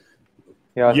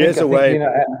 Yeah, years away.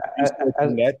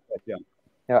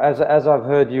 As I've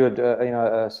heard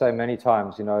you say many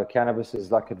times, cannabis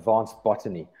is like advanced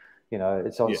botany. You know,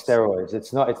 it's on Yes. steroids.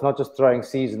 It's not just throwing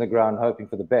seeds in the ground hoping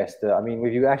for the best. I mean,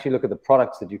 if you actually look at the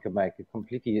products that you can make, it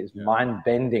completely is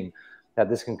mind-bending that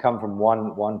this can come from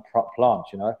one plant.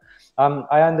 You know,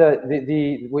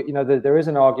 Ayanda, there is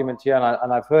an argument here,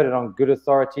 and I've heard it on good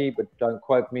authority, but don't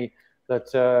quote me, that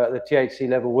the THC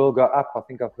level will go up. I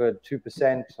think I've heard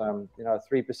 2%,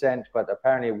 3%, but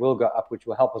apparently it will go up, which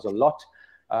will help us a lot.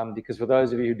 Because for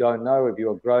those of you who don't know, if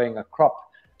you're growing a crop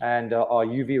and our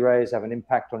UV rays have an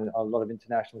impact on a lot of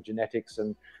international genetics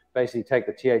and basically take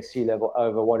the THC level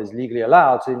over what is legally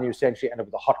allowed, so then you essentially end up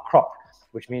with a hot crop,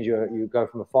 which means you go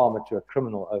from a farmer to a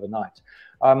criminal overnight.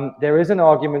 There is an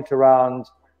argument around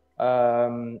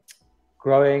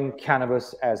growing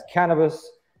cannabis as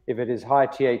cannabis. If it is high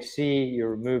THC, you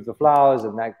remove the flowers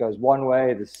and that goes one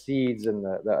way, the seeds and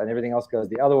and everything else goes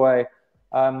the other way.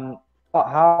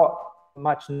 How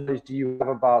much knowledge do you have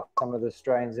about some of the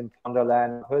strains in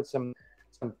Pondoland? I've heard some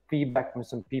feedback from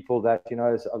some people that, you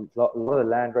know, a lot of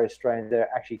the landrace strains there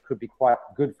actually could be quite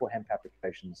good for hemp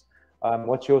applications.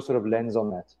 What's your sort of lens on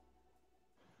that?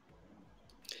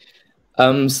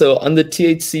 So on the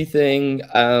THC thing,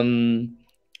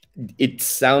 it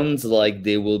sounds like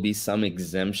there will be some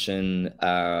exemption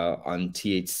on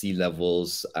THC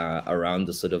levels around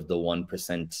the sort of the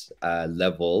 1%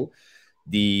 level.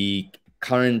 The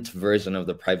current version of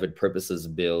the private purposes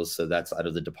bill, so that's out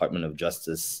of the Department of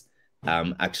Justice,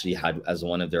 actually had as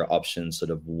one of their options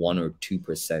sort of 1 or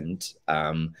 2%.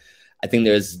 I think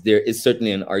there is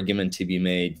certainly an argument to be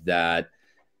made that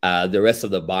the rest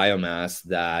of the biomass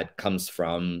that comes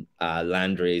from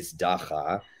landrace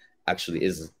dacha actually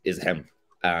is hemp,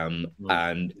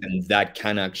 and that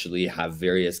can actually have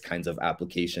various kinds of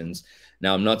applications.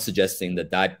 Now, I'm not suggesting that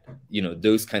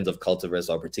those kinds of cultivars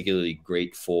are particularly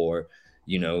great for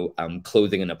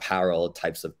clothing and apparel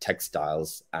types of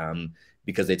textiles,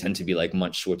 because they tend to be like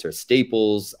much shorter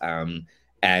staples.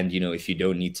 And, if you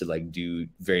don't need to like do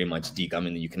very much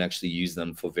degumming, you can actually use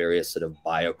them for various sort of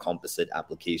biocomposite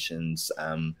applications,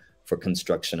 for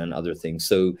construction and other things.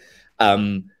 So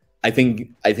I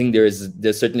think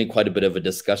there's certainly quite a bit of a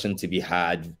discussion to be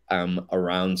had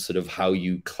around sort of how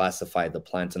you classify the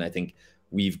plant. And I think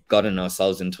we've gotten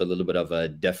ourselves into a little bit of a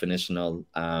definitional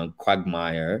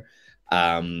quagmire,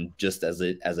 just as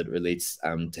it relates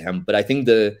to hemp. But I think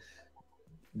the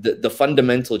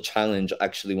fundamental challenge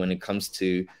actually when it comes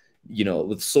to,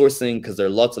 with sourcing, because there are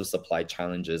lots of supply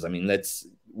challenges. I mean,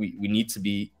 we need to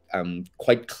be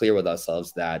quite clear with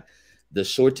ourselves that the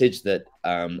shortage that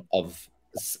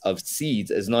of seeds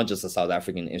is not just a South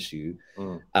African issue,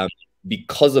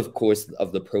 because of course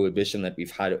of the prohibition that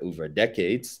we've had over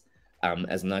decades.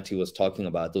 As Natie was talking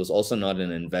about, there was also not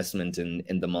an investment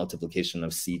in the multiplication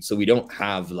of seeds. So we don't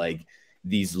have like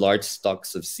these large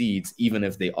stocks of seeds, even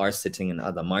if they are sitting in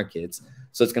other markets.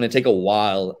 So it's going to take a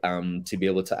while to be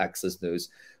able to access those.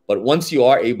 But once you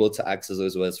are able to access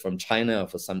those, whether it's from China or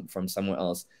from somewhere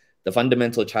else, the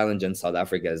fundamental challenge in South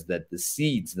Africa is that the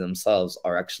seeds themselves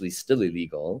are actually still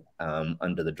illegal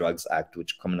under the Drugs Act,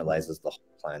 which criminalizes the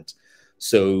whole plant.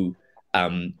 So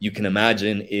you can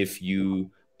imagine if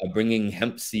you are bringing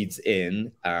hemp seeds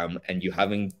in and you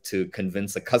having to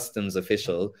convince a customs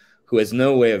official who has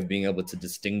no way of being able to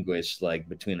distinguish like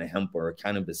between a hemp or a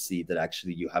cannabis seed that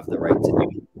actually you have the right to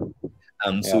do.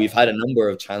 So we've had a number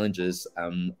of challenges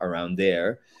around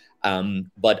there.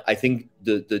 But I think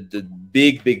the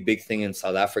big thing in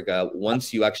South Africa,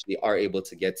 once you actually are able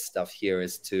to get stuff here,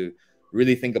 is to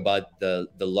really think about the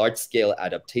large scale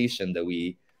adaptation that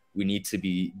we need to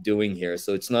be doing here.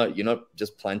 So you're not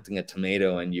just planting a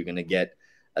tomato and you're going to get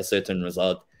a certain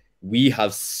result. We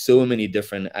have so many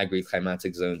different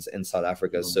agri-climatic zones in South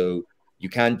Africa. So you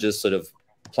can't just sort of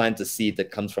plant a seed that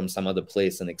comes from some other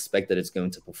place and expect that it's going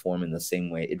to perform in the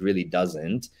same way. It really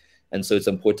doesn't. And so it's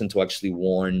important to actually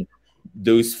warn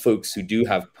those folks who do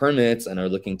have permits and are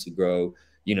looking to grow.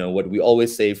 What we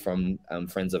always say from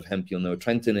Friends of Hemp,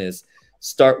 Trenton, is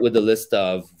start with a list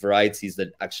of varieties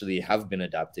that actually have been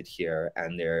adapted here.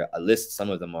 And there are a list,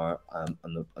 some of them are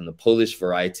on the Polish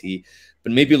variety,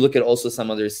 but maybe look at also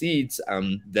some other seeds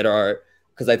that are,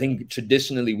 because I think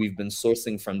traditionally we've been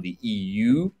sourcing from the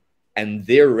EU, and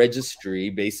their registry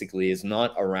basically is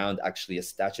not around actually a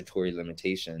statutory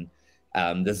limitation.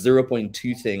 The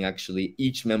 0.2 thing, actually,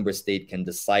 each member state can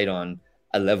decide on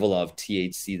a level of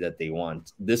THC that they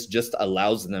want. This just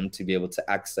allows them to be able to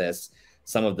access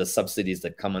some of the subsidies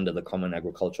that come under the Common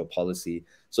Agricultural Policy.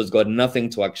 So it's got nothing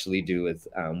to actually do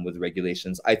with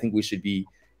regulations. I think we should be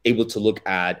able to look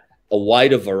at a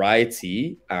wider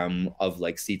variety of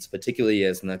like seeds, particularly,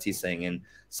 as Natie's saying, in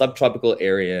subtropical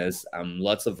areas,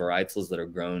 lots of varietals that are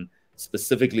grown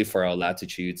specifically for our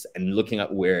latitudes, and looking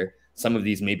at where some of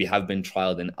these maybe have been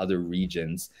trialed in other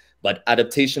regions. But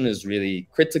adaptation is really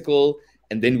critical.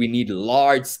 And then we need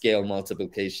large scale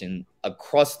multiplication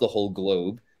across the whole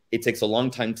globe. It takes a long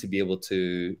time to be able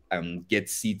to get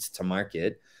seeds to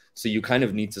market. So you kind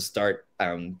of need to start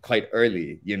quite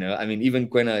early, you know. I mean, even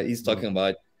Kwena, he's talking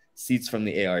about seeds from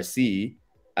the ARC.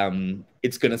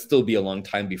 It's going to still be a long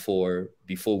time before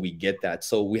we get that.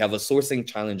 So we have a sourcing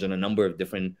challenge on a number of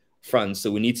different fronts.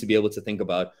 So we need to be able to think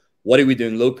about what are we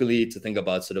doing locally, to think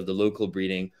about sort of the local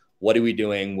breeding. What are we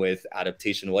doing with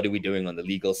adaptation? What are we doing on the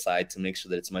legal side to make sure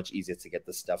that it's much easier to get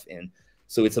this stuff in?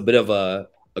 So it's a bit of a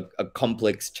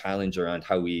complex challenge around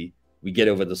how we get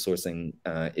over the sourcing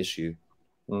issue.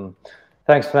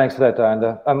 Thanks for that,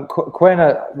 Ayanda.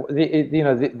 Kwena,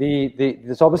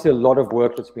 there's obviously a lot of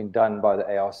work that's been done by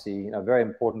the ARC. Very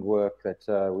important work that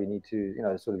we need to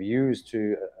sort of use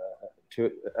to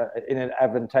in an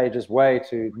advantageous way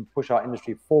to push our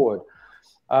industry forward.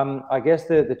 I guess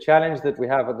the challenge that we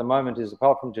have at the moment is,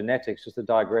 apart from genetics, just to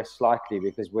digress slightly,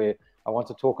 because I want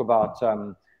to talk about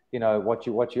what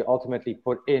you ultimately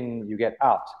put in, you get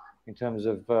out, in terms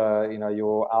of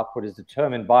your output is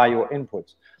determined by your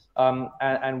inputs.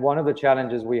 And one of the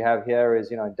challenges we have here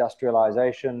is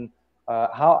industrialization.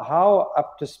 How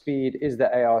up to speed is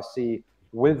the ARC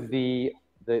with the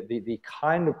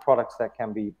kind of products that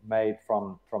can be made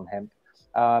from hemp?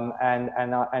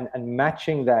 And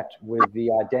matching that with the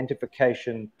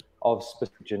identification of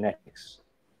specific genetics.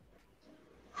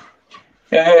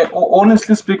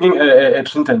 Honestly speaking,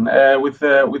 Trenton, with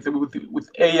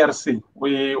ARC,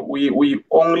 we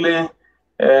only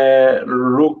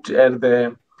looked at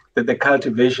the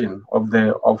cultivation of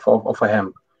a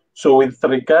hemp. So with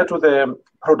regard to the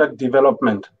product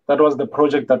development, that was the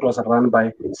project that was run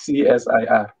by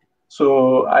CSIR.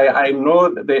 So I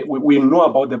know that we know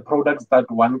about the products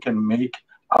that one can make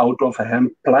out of a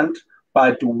hemp plant,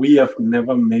 but we have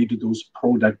never made those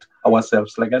products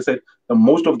ourselves. Like I said,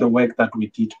 most of the work that we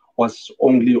did was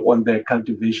only on the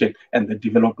cultivation and the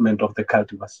development of the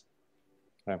cultivars.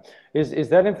 Right. Is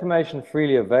that information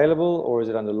freely available, or is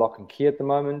it under lock and key at the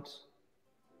moment?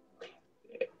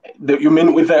 You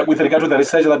mean with regard to the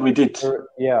research that we did?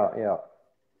 Yeah.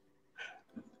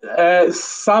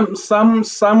 Some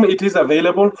it is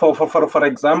available. For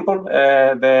example,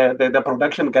 the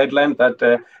production guideline that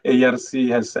ARC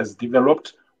has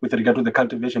developed with regard to the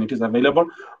cultivation, it is available.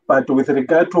 But with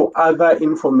regard to other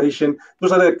information,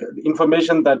 those are the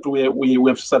information that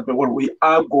we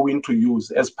are going to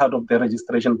use as part of the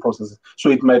registration process.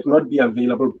 So it might not be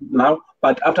available now,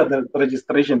 but after the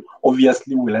registration,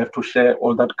 obviously we'll have to share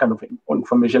all that kind of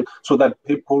information so that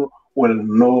people will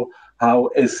know how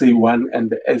SA1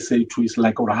 and the SA2 is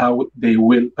like, or how they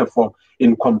will perform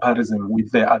in comparison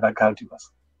with the other cultivars.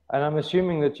 And I'm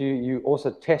assuming that you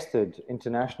also tested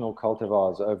international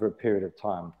cultivars over a period of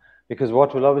time, because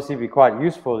what will obviously be quite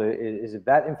useful is if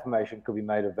that information could be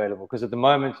made available. Because at the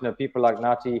moment, people like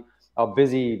Natie are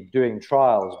busy doing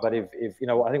trials, but if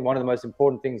I think one of the most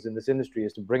important things in this industry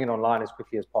is to bring it online as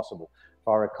quickly as possible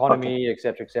for our economy, et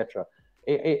cetera, et cetera.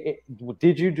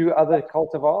 Did you do other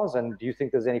cultivars, and do you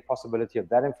think there's any possibility of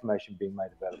that information being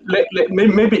made available?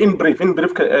 Maybe in brief,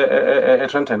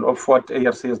 Trenton, of what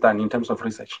ARC has done in terms of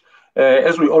research.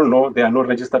 As we all know, there are no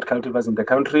registered cultivars in the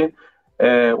country.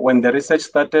 When the research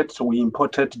started, we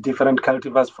imported different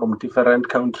cultivars from different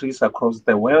countries across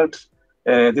the world.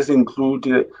 This includes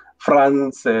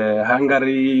France,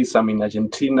 Hungary, some in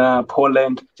Argentina,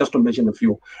 Poland, just to mention a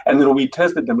few. And then we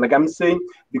tested them. Like I'm saying,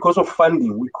 because of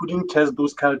funding, we couldn't test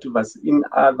those cultivars in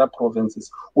other provinces.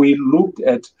 We looked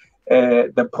at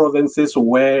the provinces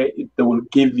where they will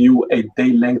give you a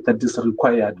day length that is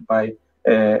required by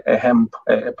a hemp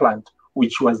plant,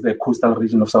 which was the coastal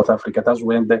region of South Africa. That's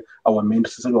when our main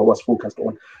research was focused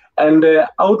on. And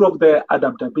out of the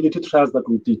adaptability trials that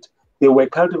we did, there were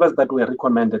cultivars that were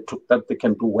recommended that they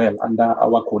can do well under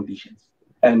our conditions.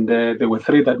 And there were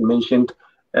three that mentioned.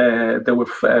 There were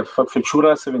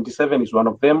Futura 77 is one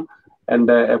of them, and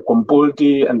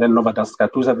Compoldi, and then Novadaska.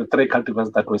 Those are the three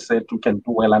cultivars that were said we can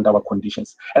do well under our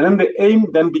conditions. And then the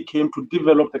aim then became to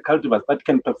develop the cultivars that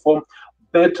can perform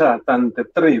better than the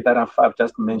three that I've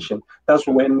just mentioned. That's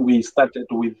when we started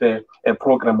with a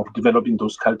program of developing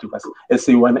those cultivars,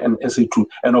 SA1 and SA2.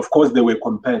 And of course, they were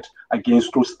compared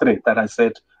against those three that I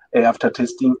said. After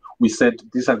testing, we said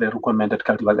these are the recommended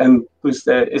cultivars. And those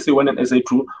SA1 and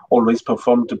SA2 always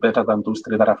performed better than those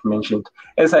three that I've mentioned.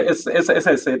 As I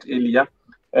said earlier,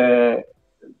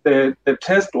 the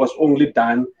test was only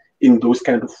done in those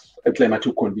kind of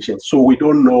climatic conditions. So we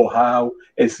don't know how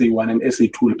SA1 and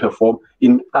SA2 will perform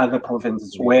in other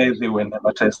provinces where they were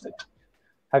never tested.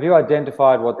 Have you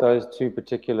identified what those two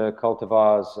particular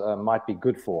cultivars might be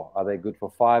good for? Are they good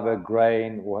for fiber,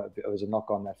 grain, or has it not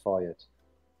gone that far yet?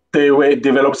 They were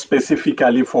developed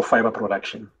specifically for fiber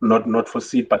production, not for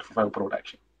seed, but for fiber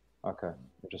production. Okay,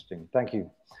 interesting. Thank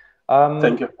you.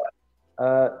 Thank you.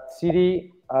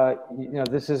 CD, you know,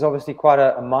 this is obviously quite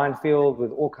a minefield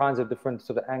with all kinds of different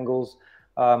sort of angles.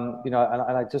 You know, and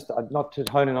I'm not to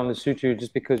hone in on Lesotho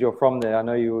just because you're from there. I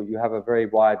know you have a very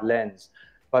wide lens.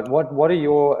 But what are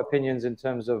your opinions in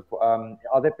terms of,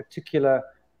 are there particular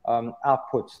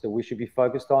outputs that we should be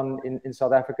focused on in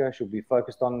South Africa? Should we be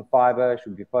focused on fiber?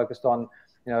 Should we be focused on,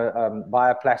 you know,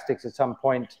 bioplastics at some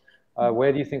point?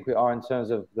 Where do you think we are in terms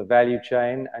of the value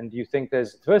chain? And do you think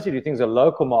firstly, do you think there's a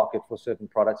local market for certain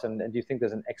products? And do you think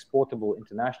there's an exportable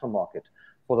international market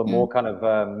for the more kind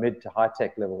of mid to high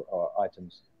tech level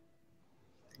items?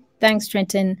 Thanks,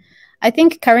 Trenton. I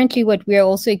think currently what we are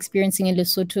also experiencing in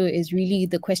Lesotho is really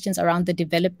the questions around the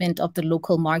development of the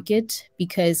local market,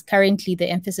 because currently the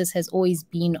emphasis has always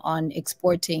been on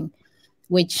exporting,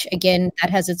 which again, that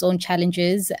has its own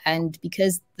challenges. And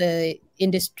because the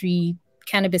industry,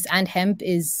 cannabis and hemp,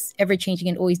 is ever changing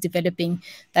and always developing,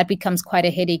 that becomes quite a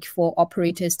headache for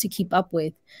operators to keep up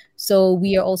with. So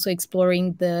we are also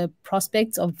exploring the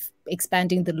prospects of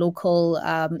expanding the local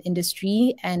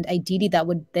industry, and ideally that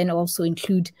would then also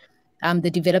include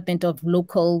the development of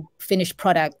local finished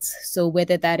products. So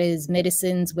whether that is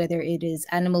medicines, whether it is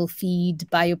animal feed,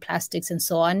 bioplastics, and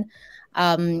so on.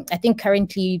 I think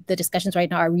currently the discussions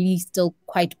right now are really still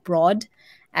quite broad.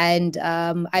 And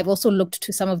I've also looked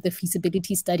to some of the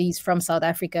feasibility studies from South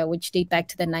Africa, which date back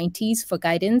to the 90s for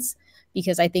guidance,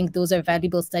 because I think those are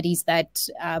valuable studies that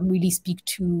really speak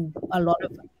to a lot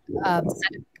of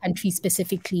countries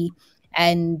specifically.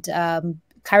 And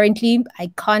currently,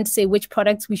 I can't say which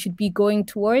products we should be going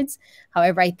towards.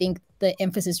 However, I think the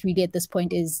emphasis really at this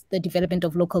point is the development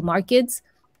of local markets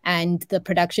and the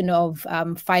production of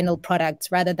final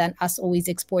products, rather than us always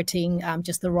exporting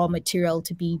just the raw material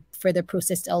to be further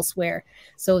processed elsewhere.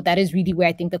 So that is really where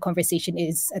I think the conversation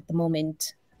is at the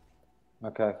moment.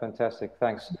 Okay, fantastic.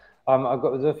 Thanks.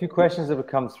 There's a few questions that have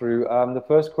come through. The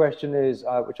first question is,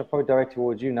 which I'll probably direct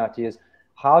towards you, Natie, is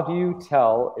how do you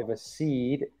tell if a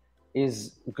seed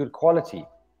is good quality?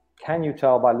 Can you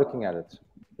tell by looking at it,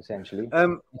 essentially?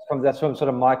 That's from sort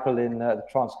of Michael in the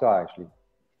Transkei, actually.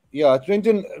 Yeah,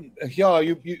 Trenton. Yeah,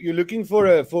 you're looking for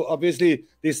obviously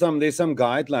there's some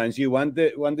guidelines. You want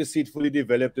the seed fully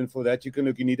developed, and for that you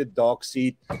need a dark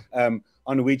seed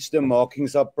on which the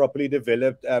markings are properly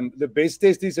developed. The best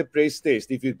test is a press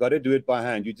test. If you've got to do it by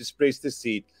hand, you just press the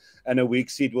seed, and a weak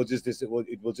seed will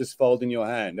just fold in your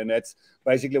hand. And that's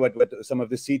basically what some of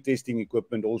the seed testing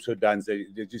equipment also does. They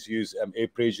just use air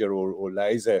pressure or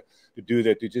laser to do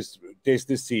that, to just test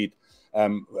the seed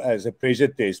as a pressure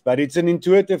test. But it's an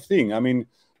intuitive thing. I mean,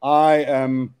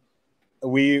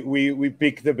 we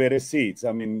pick the better seeds,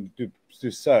 I mean,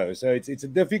 to sow. So it's a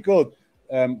difficult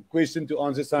question to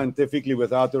answer scientifically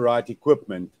without the right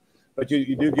equipment, but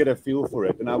you do get a feel for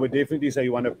it. And I would definitely say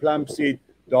you want a plump seed,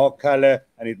 dark color,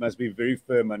 and it must be very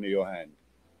firm under your hand.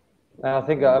 And I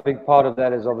think a big part of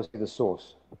that is obviously the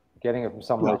source, getting it from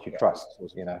someone that you trust,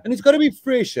 you know. And it's got to be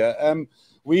fresher.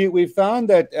 We found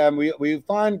that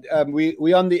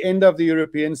we're on the end of the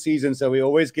European season, so we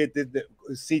always get the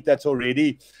seed that's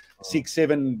already 6,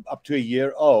 7, up to a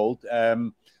year old,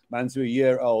 months to a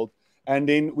year old, and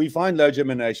then we find low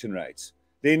germination rates.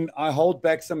 Then I hold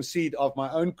back some seed of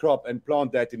my own crop and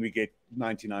plant that, and we get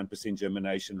 99%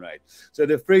 germination rate. So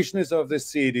the freshness of the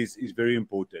seed is very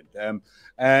important.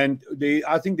 And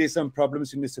I think there's some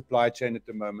problems in the supply chain at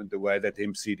the moment, the way that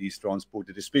hemp seed is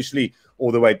transported, especially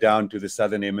all the way down to the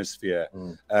southern hemisphere,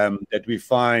 that we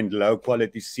find low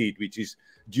quality seed, which is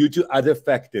due to other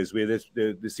factors, where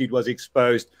the seed was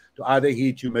exposed to either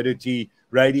heat, humidity,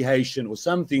 radiation, or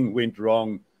something went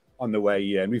wrong on the way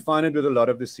here. And we find it with a lot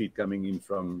of the seed coming in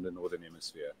from the northern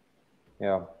hemisphere.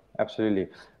 Yeah, absolutely.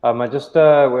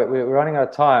 We're running out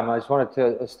of time. I just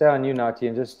wanted to stay on you, Natie,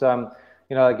 and just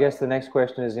you know, I guess the next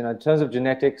question is, you know, in terms of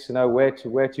genetics, you know, where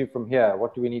to from here?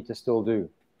 What do we need to still do?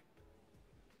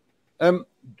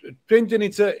 Trenton,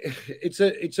 it's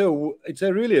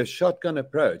really a shotgun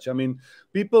approach. I mean,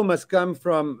 people must come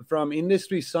from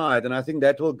industry side, and I think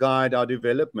that will guide our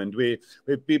development.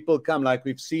 Where people come, like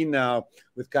we've seen now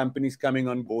with companies coming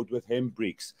on board with hemp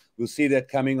bricks. We'll see that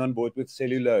coming on board with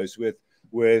cellulose, with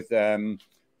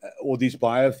all these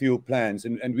biofuel plants,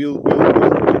 and we'll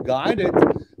guide it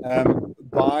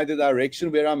by the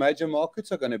direction where our major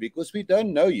markets are going to be, because we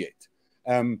don't know yet.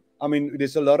 I mean,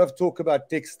 there's a lot of talk about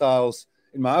textiles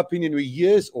in my opinion, we're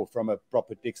years off from a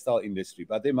proper textile industry,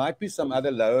 but there might be some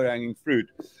other lower hanging fruit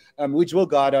which will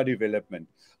guide our development.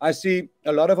 I see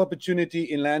a lot of opportunity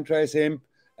in landrace hemp.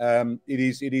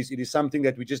 It is something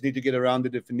that we just need to get around the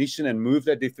definition and move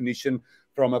that definition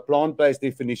from a plant-based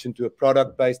definition to a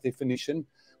product-based definition,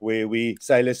 where we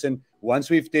say, listen, once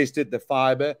we've tested the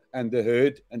fiber and the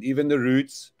herd and even the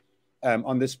roots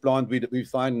on this plant, we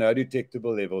find no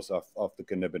detectable levels of the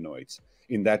cannabinoids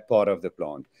in that part of the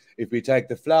plant. If we take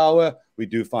the flower, we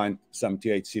do find some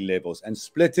THC levels, and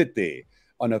split it there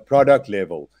on a product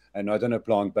level and not on a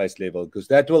plant-based level, because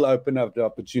that will open up the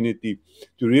opportunity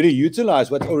to really utilize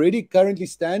what's already currently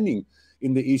standing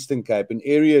in the Eastern Cape in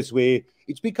areas where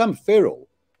it's become feral.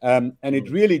 And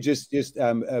it really just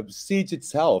seeds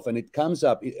itself, and it comes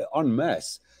up en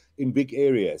masse in big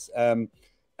areas. And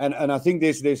I think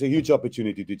there's a huge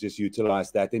opportunity to just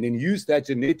utilize that and then use that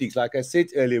genetics. Like I said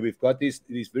earlier, we've got these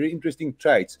very interesting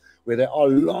traits where they are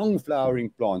long flowering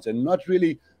plants and not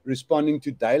really responding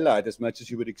to daylight as much as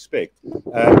you would expect.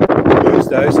 Use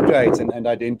those traits and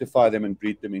identify them and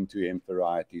breed them into hemp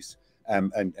varieties.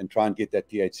 And try and get that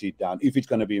THC down if it's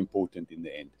going to be important in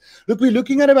the end. Look, we're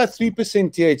looking at about 3%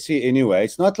 THC anyway.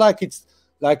 It's not like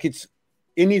it's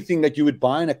anything that you would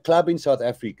buy in a club in South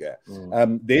Africa.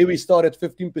 There we start at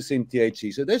 15%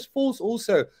 THC. So this falls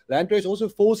also, landrace also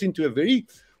falls into a very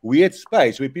weird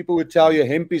space where people would tell you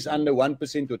hemp is under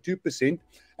 1% or 2%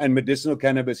 and medicinal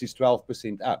cannabis is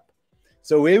 12% up.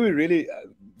 So where we really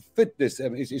fit this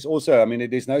is also, I mean,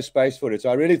 there's no space for it. So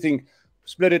I really think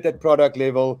split it at product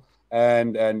level,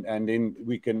 and then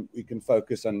we can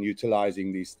focus on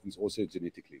utilizing these also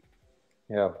genetically.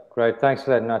 Yeah, great. Thanks for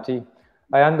that, Natie.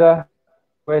 Ayanda,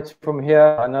 where from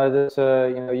here? I know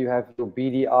that you have your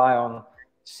beady eye on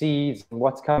seeds and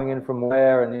what's coming in from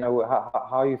where, and how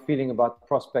are you feeling about the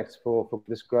prospects for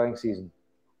this growing season?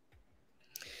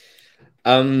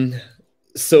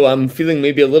 So I'm feeling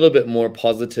maybe a little bit more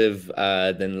positive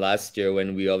than last year,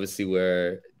 when we obviously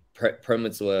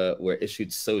permits were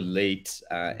issued so late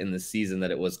in the season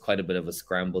that it was quite a bit of a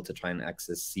scramble to try and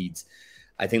access seeds.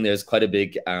 I think there's quite a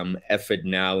big effort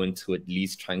now into at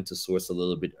least trying to source a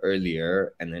little bit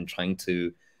earlier, and then trying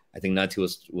to, I think Natie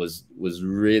was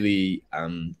really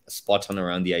spot on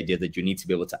around the idea that you need to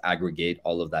be able to aggregate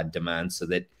all of that demand so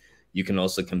that you can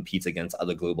also compete against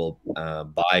other global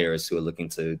buyers who are looking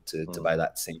to buy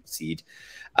that same seed.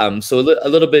 So a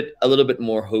little bit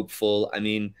more hopeful. I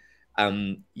mean,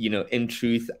 in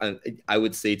truth, I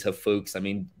would say to folks, I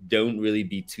mean, don't really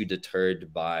be too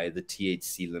deterred by the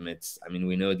THC limits. I mean,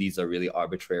 we know these are really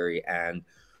arbitrary, and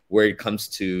where it comes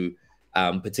to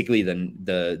particularly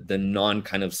the non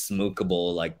kind of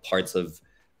smokable like parts of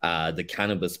the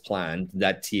cannabis plant,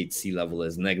 that THC level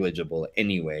is negligible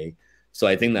anyway. So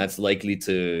I think that's likely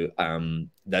to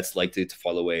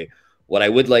fall away. What I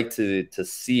would like to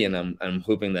see, and I'm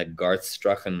hoping that Garth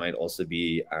Strachan might also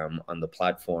be on the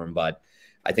platform, but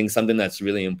I think something that's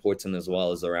really important as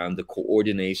well is around the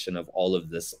coordination of all of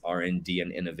this R&D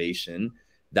and innovation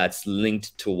that's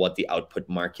linked to what the output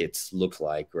markets look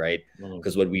like, right?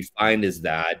 Because what we find is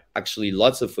that actually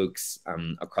lots of folks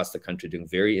across the country doing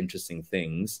very interesting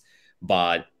things,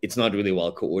 but it's not really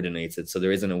well coordinated. So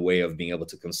there isn't a way of being able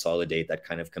to consolidate that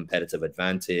kind of competitive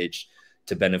advantage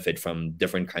to benefit from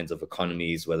different kinds of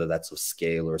economies, whether that's of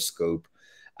scale or scope.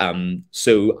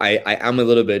 So I am a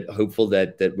little bit hopeful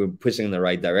that we're pushing in the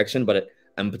right direction, but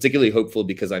I'm particularly hopeful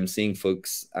because I'm seeing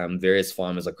folks, various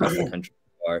farmers across the country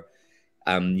who are,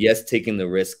 yes, taking the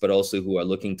risk, but also who are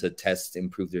looking to test,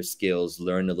 improve their skills,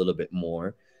 learn a little bit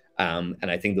more. And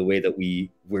I think the way that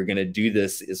we're going to do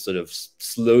this is sort of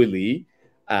slowly,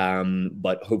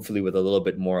 but hopefully with a little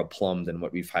bit more aplomb than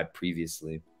what we've had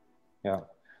previously. Yeah.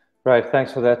 Right,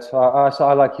 thanks for that. So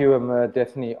I, like you, am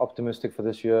definitely optimistic for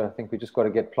this year. I think we just got to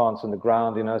get plants on the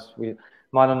ground. We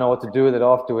might not know what to do with it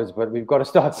afterwards, but we've got to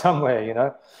start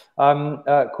somewhere.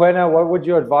 Kwena, what would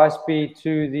your advice be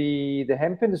to the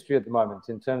hemp industry at the moment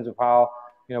in terms of how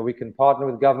we can partner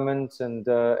with governments and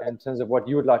in terms of what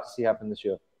you would like to see happen this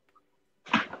year?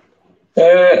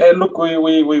 Look,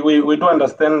 we do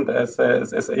understand as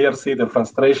ARC the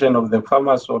frustration of the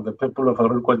farmers or the people of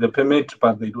the permit,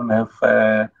 but they don't have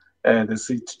the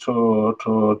seed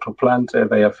to plant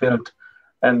their field.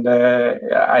 And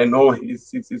I know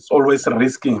it's always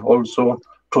risky also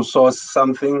to source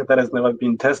something that has never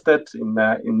been tested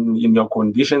in your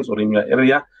conditions or in your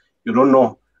area. You don't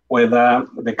know whether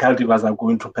the cultivars are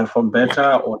going to perform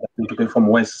better or they're going to perform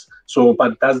worse. So,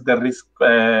 but that's the risk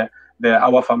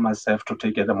our farmers have to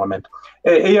take at the moment.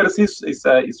 ARC is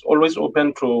always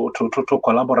open to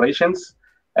collaborations.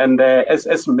 And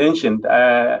as mentioned,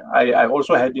 I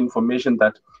also had information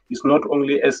that it's not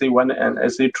only SA1 and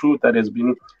SA2 that has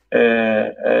been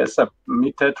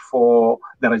submitted for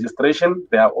the registration.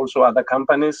 There are also other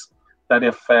companies that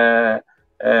have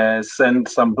sent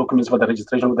some documents for the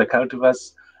registration of the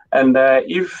cultivars. And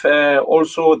if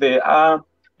also there are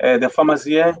the farmers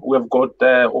here, we've got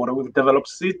or we've developed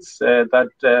seeds that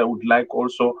would like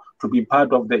also to be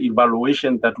part of the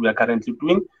evaluation that we are currently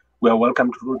doing. We are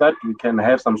welcome to do that. We can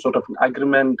have some sort of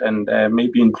agreement and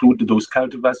maybe include those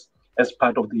cultivars as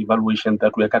part of the evaluation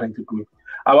that we are currently doing.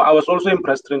 I was also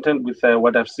impressed, Trenton, with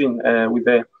what I've seen with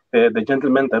the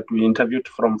gentleman that we interviewed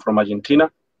from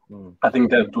Argentina. I think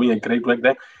they're doing a great work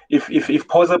there. If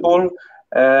possible,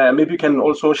 maybe you can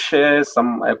also share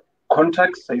some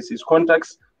contacts, his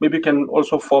contacts. Maybe you can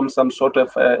also form some sort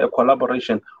of a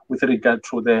collaboration with regard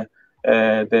to the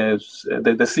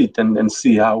seed and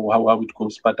see how it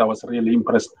goes. But I was really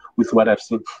impressed with what I've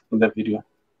seen in the video.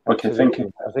 Okay, Absolutely. thank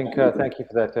you. I think thank you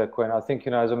for that, Kwena. I think,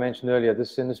 as I mentioned earlier,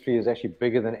 this industry is actually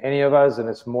bigger than any of us, and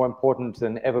it's more important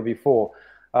than ever before.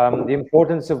 The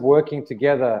importance of working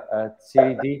together,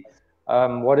 Tseli,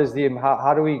 what is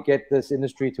how do we get this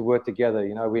industry to work together?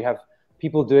 We have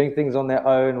people doing things on their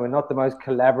own. We're not the most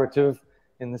collaborative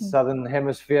in the southern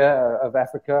hemisphere of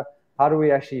Africa. How do we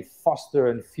actually foster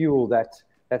and fuel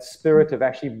that spirit of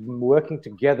actually working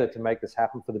together to make this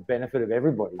happen for the benefit of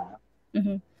everybody?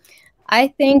 I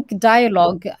think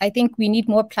dialogue. I think we need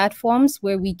more platforms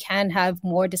where we can have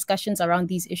more discussions around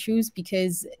these issues,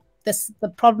 because the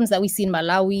problems that we see in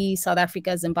Malawi, South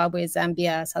Africa, Zimbabwe,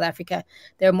 Zambia, South Africa,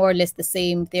 they're more or less the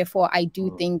same. Therefore, I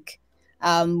do think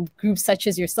groups such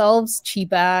as yourselves,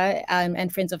 Cheeba,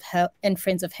 and Friends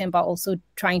of Hemp are also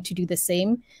trying to do the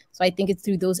same. So I think it's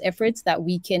through those efforts that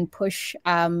we can push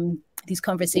these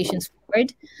conversations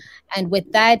forward. And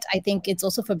with that, I think it's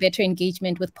also for better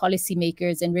engagement with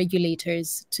policymakers and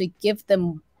regulators to give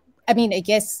them, I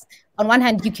guess on one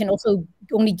hand, you can also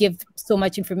only give so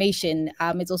much information.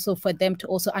 It's also for them to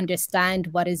also understand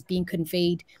what is being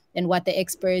conveyed and what the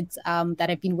experts that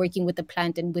have been working with the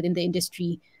plant and within the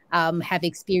industry have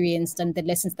experienced, and the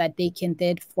lessons that they can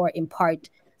therefore impart.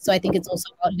 So I think it's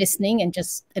also about listening and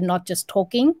not just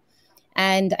talking.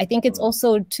 And I think it's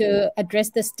also to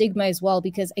address the stigma as well,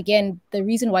 because again, the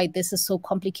reason why this is so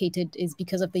complicated is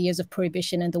because of the years of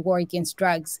prohibition and the war against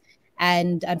drugs.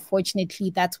 And unfortunately,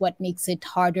 that's what makes it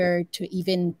harder to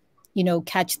even,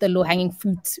 catch the low-hanging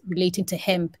fruits relating to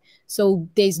hemp. So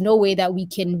there's no way that we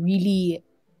can really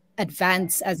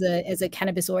advance as a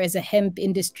cannabis or as a hemp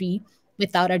industry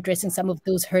without addressing some of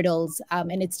those hurdles.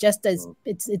 And it's just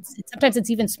sometimes it's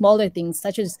even smaller things,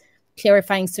 such as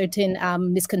clarifying certain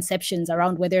misconceptions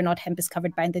around whether or not hemp is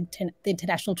covered by the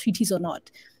international treaties or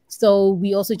not. So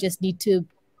we also just need to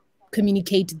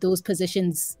communicate those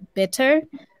positions better,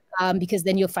 because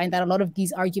then you'll find that a lot of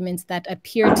these arguments that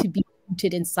appear to be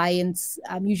rooted in science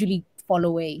usually fall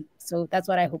away. So that's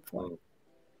what I hope for.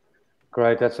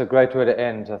 Great. That's a great way to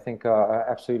end. I think I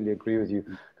absolutely agree with you.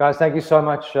 Guys, thank you so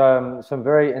much. Some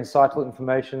very insightful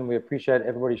information. We appreciate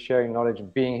everybody sharing knowledge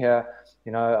and being here.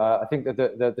 I think that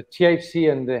the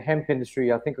THC and the hemp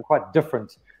industry, I think, are quite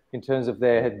different in terms of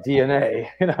their DNA,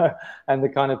 and the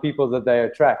kind of people that they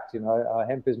attract.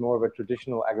 Hemp is more of a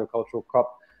traditional agricultural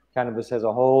crop. Cannabis has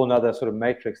a whole nother sort of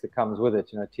matrix that comes with it,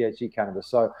 THC cannabis.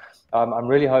 So I'm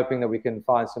really hoping that we can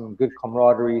find some good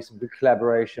camaraderie, some good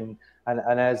collaboration.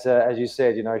 And as you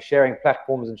said, sharing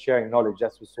platforms and sharing knowledge,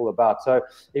 that's what it's all about. So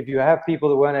if you have people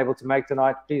that weren't able to make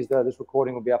tonight, please, this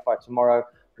recording will be up by tomorrow.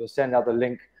 We'll send out the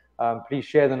link. Please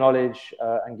share the knowledge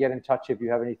and get in touch if you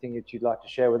have anything that you'd like to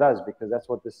share with us, because that's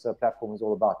what this platform is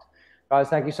all about. Guys,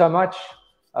 thank you so much.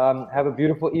 Have a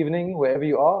beautiful evening wherever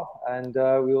you are, and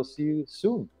we will see you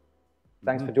soon.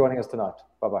 Thanks for joining us tonight.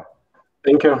 Bye-bye.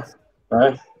 Thank you.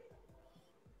 Bye.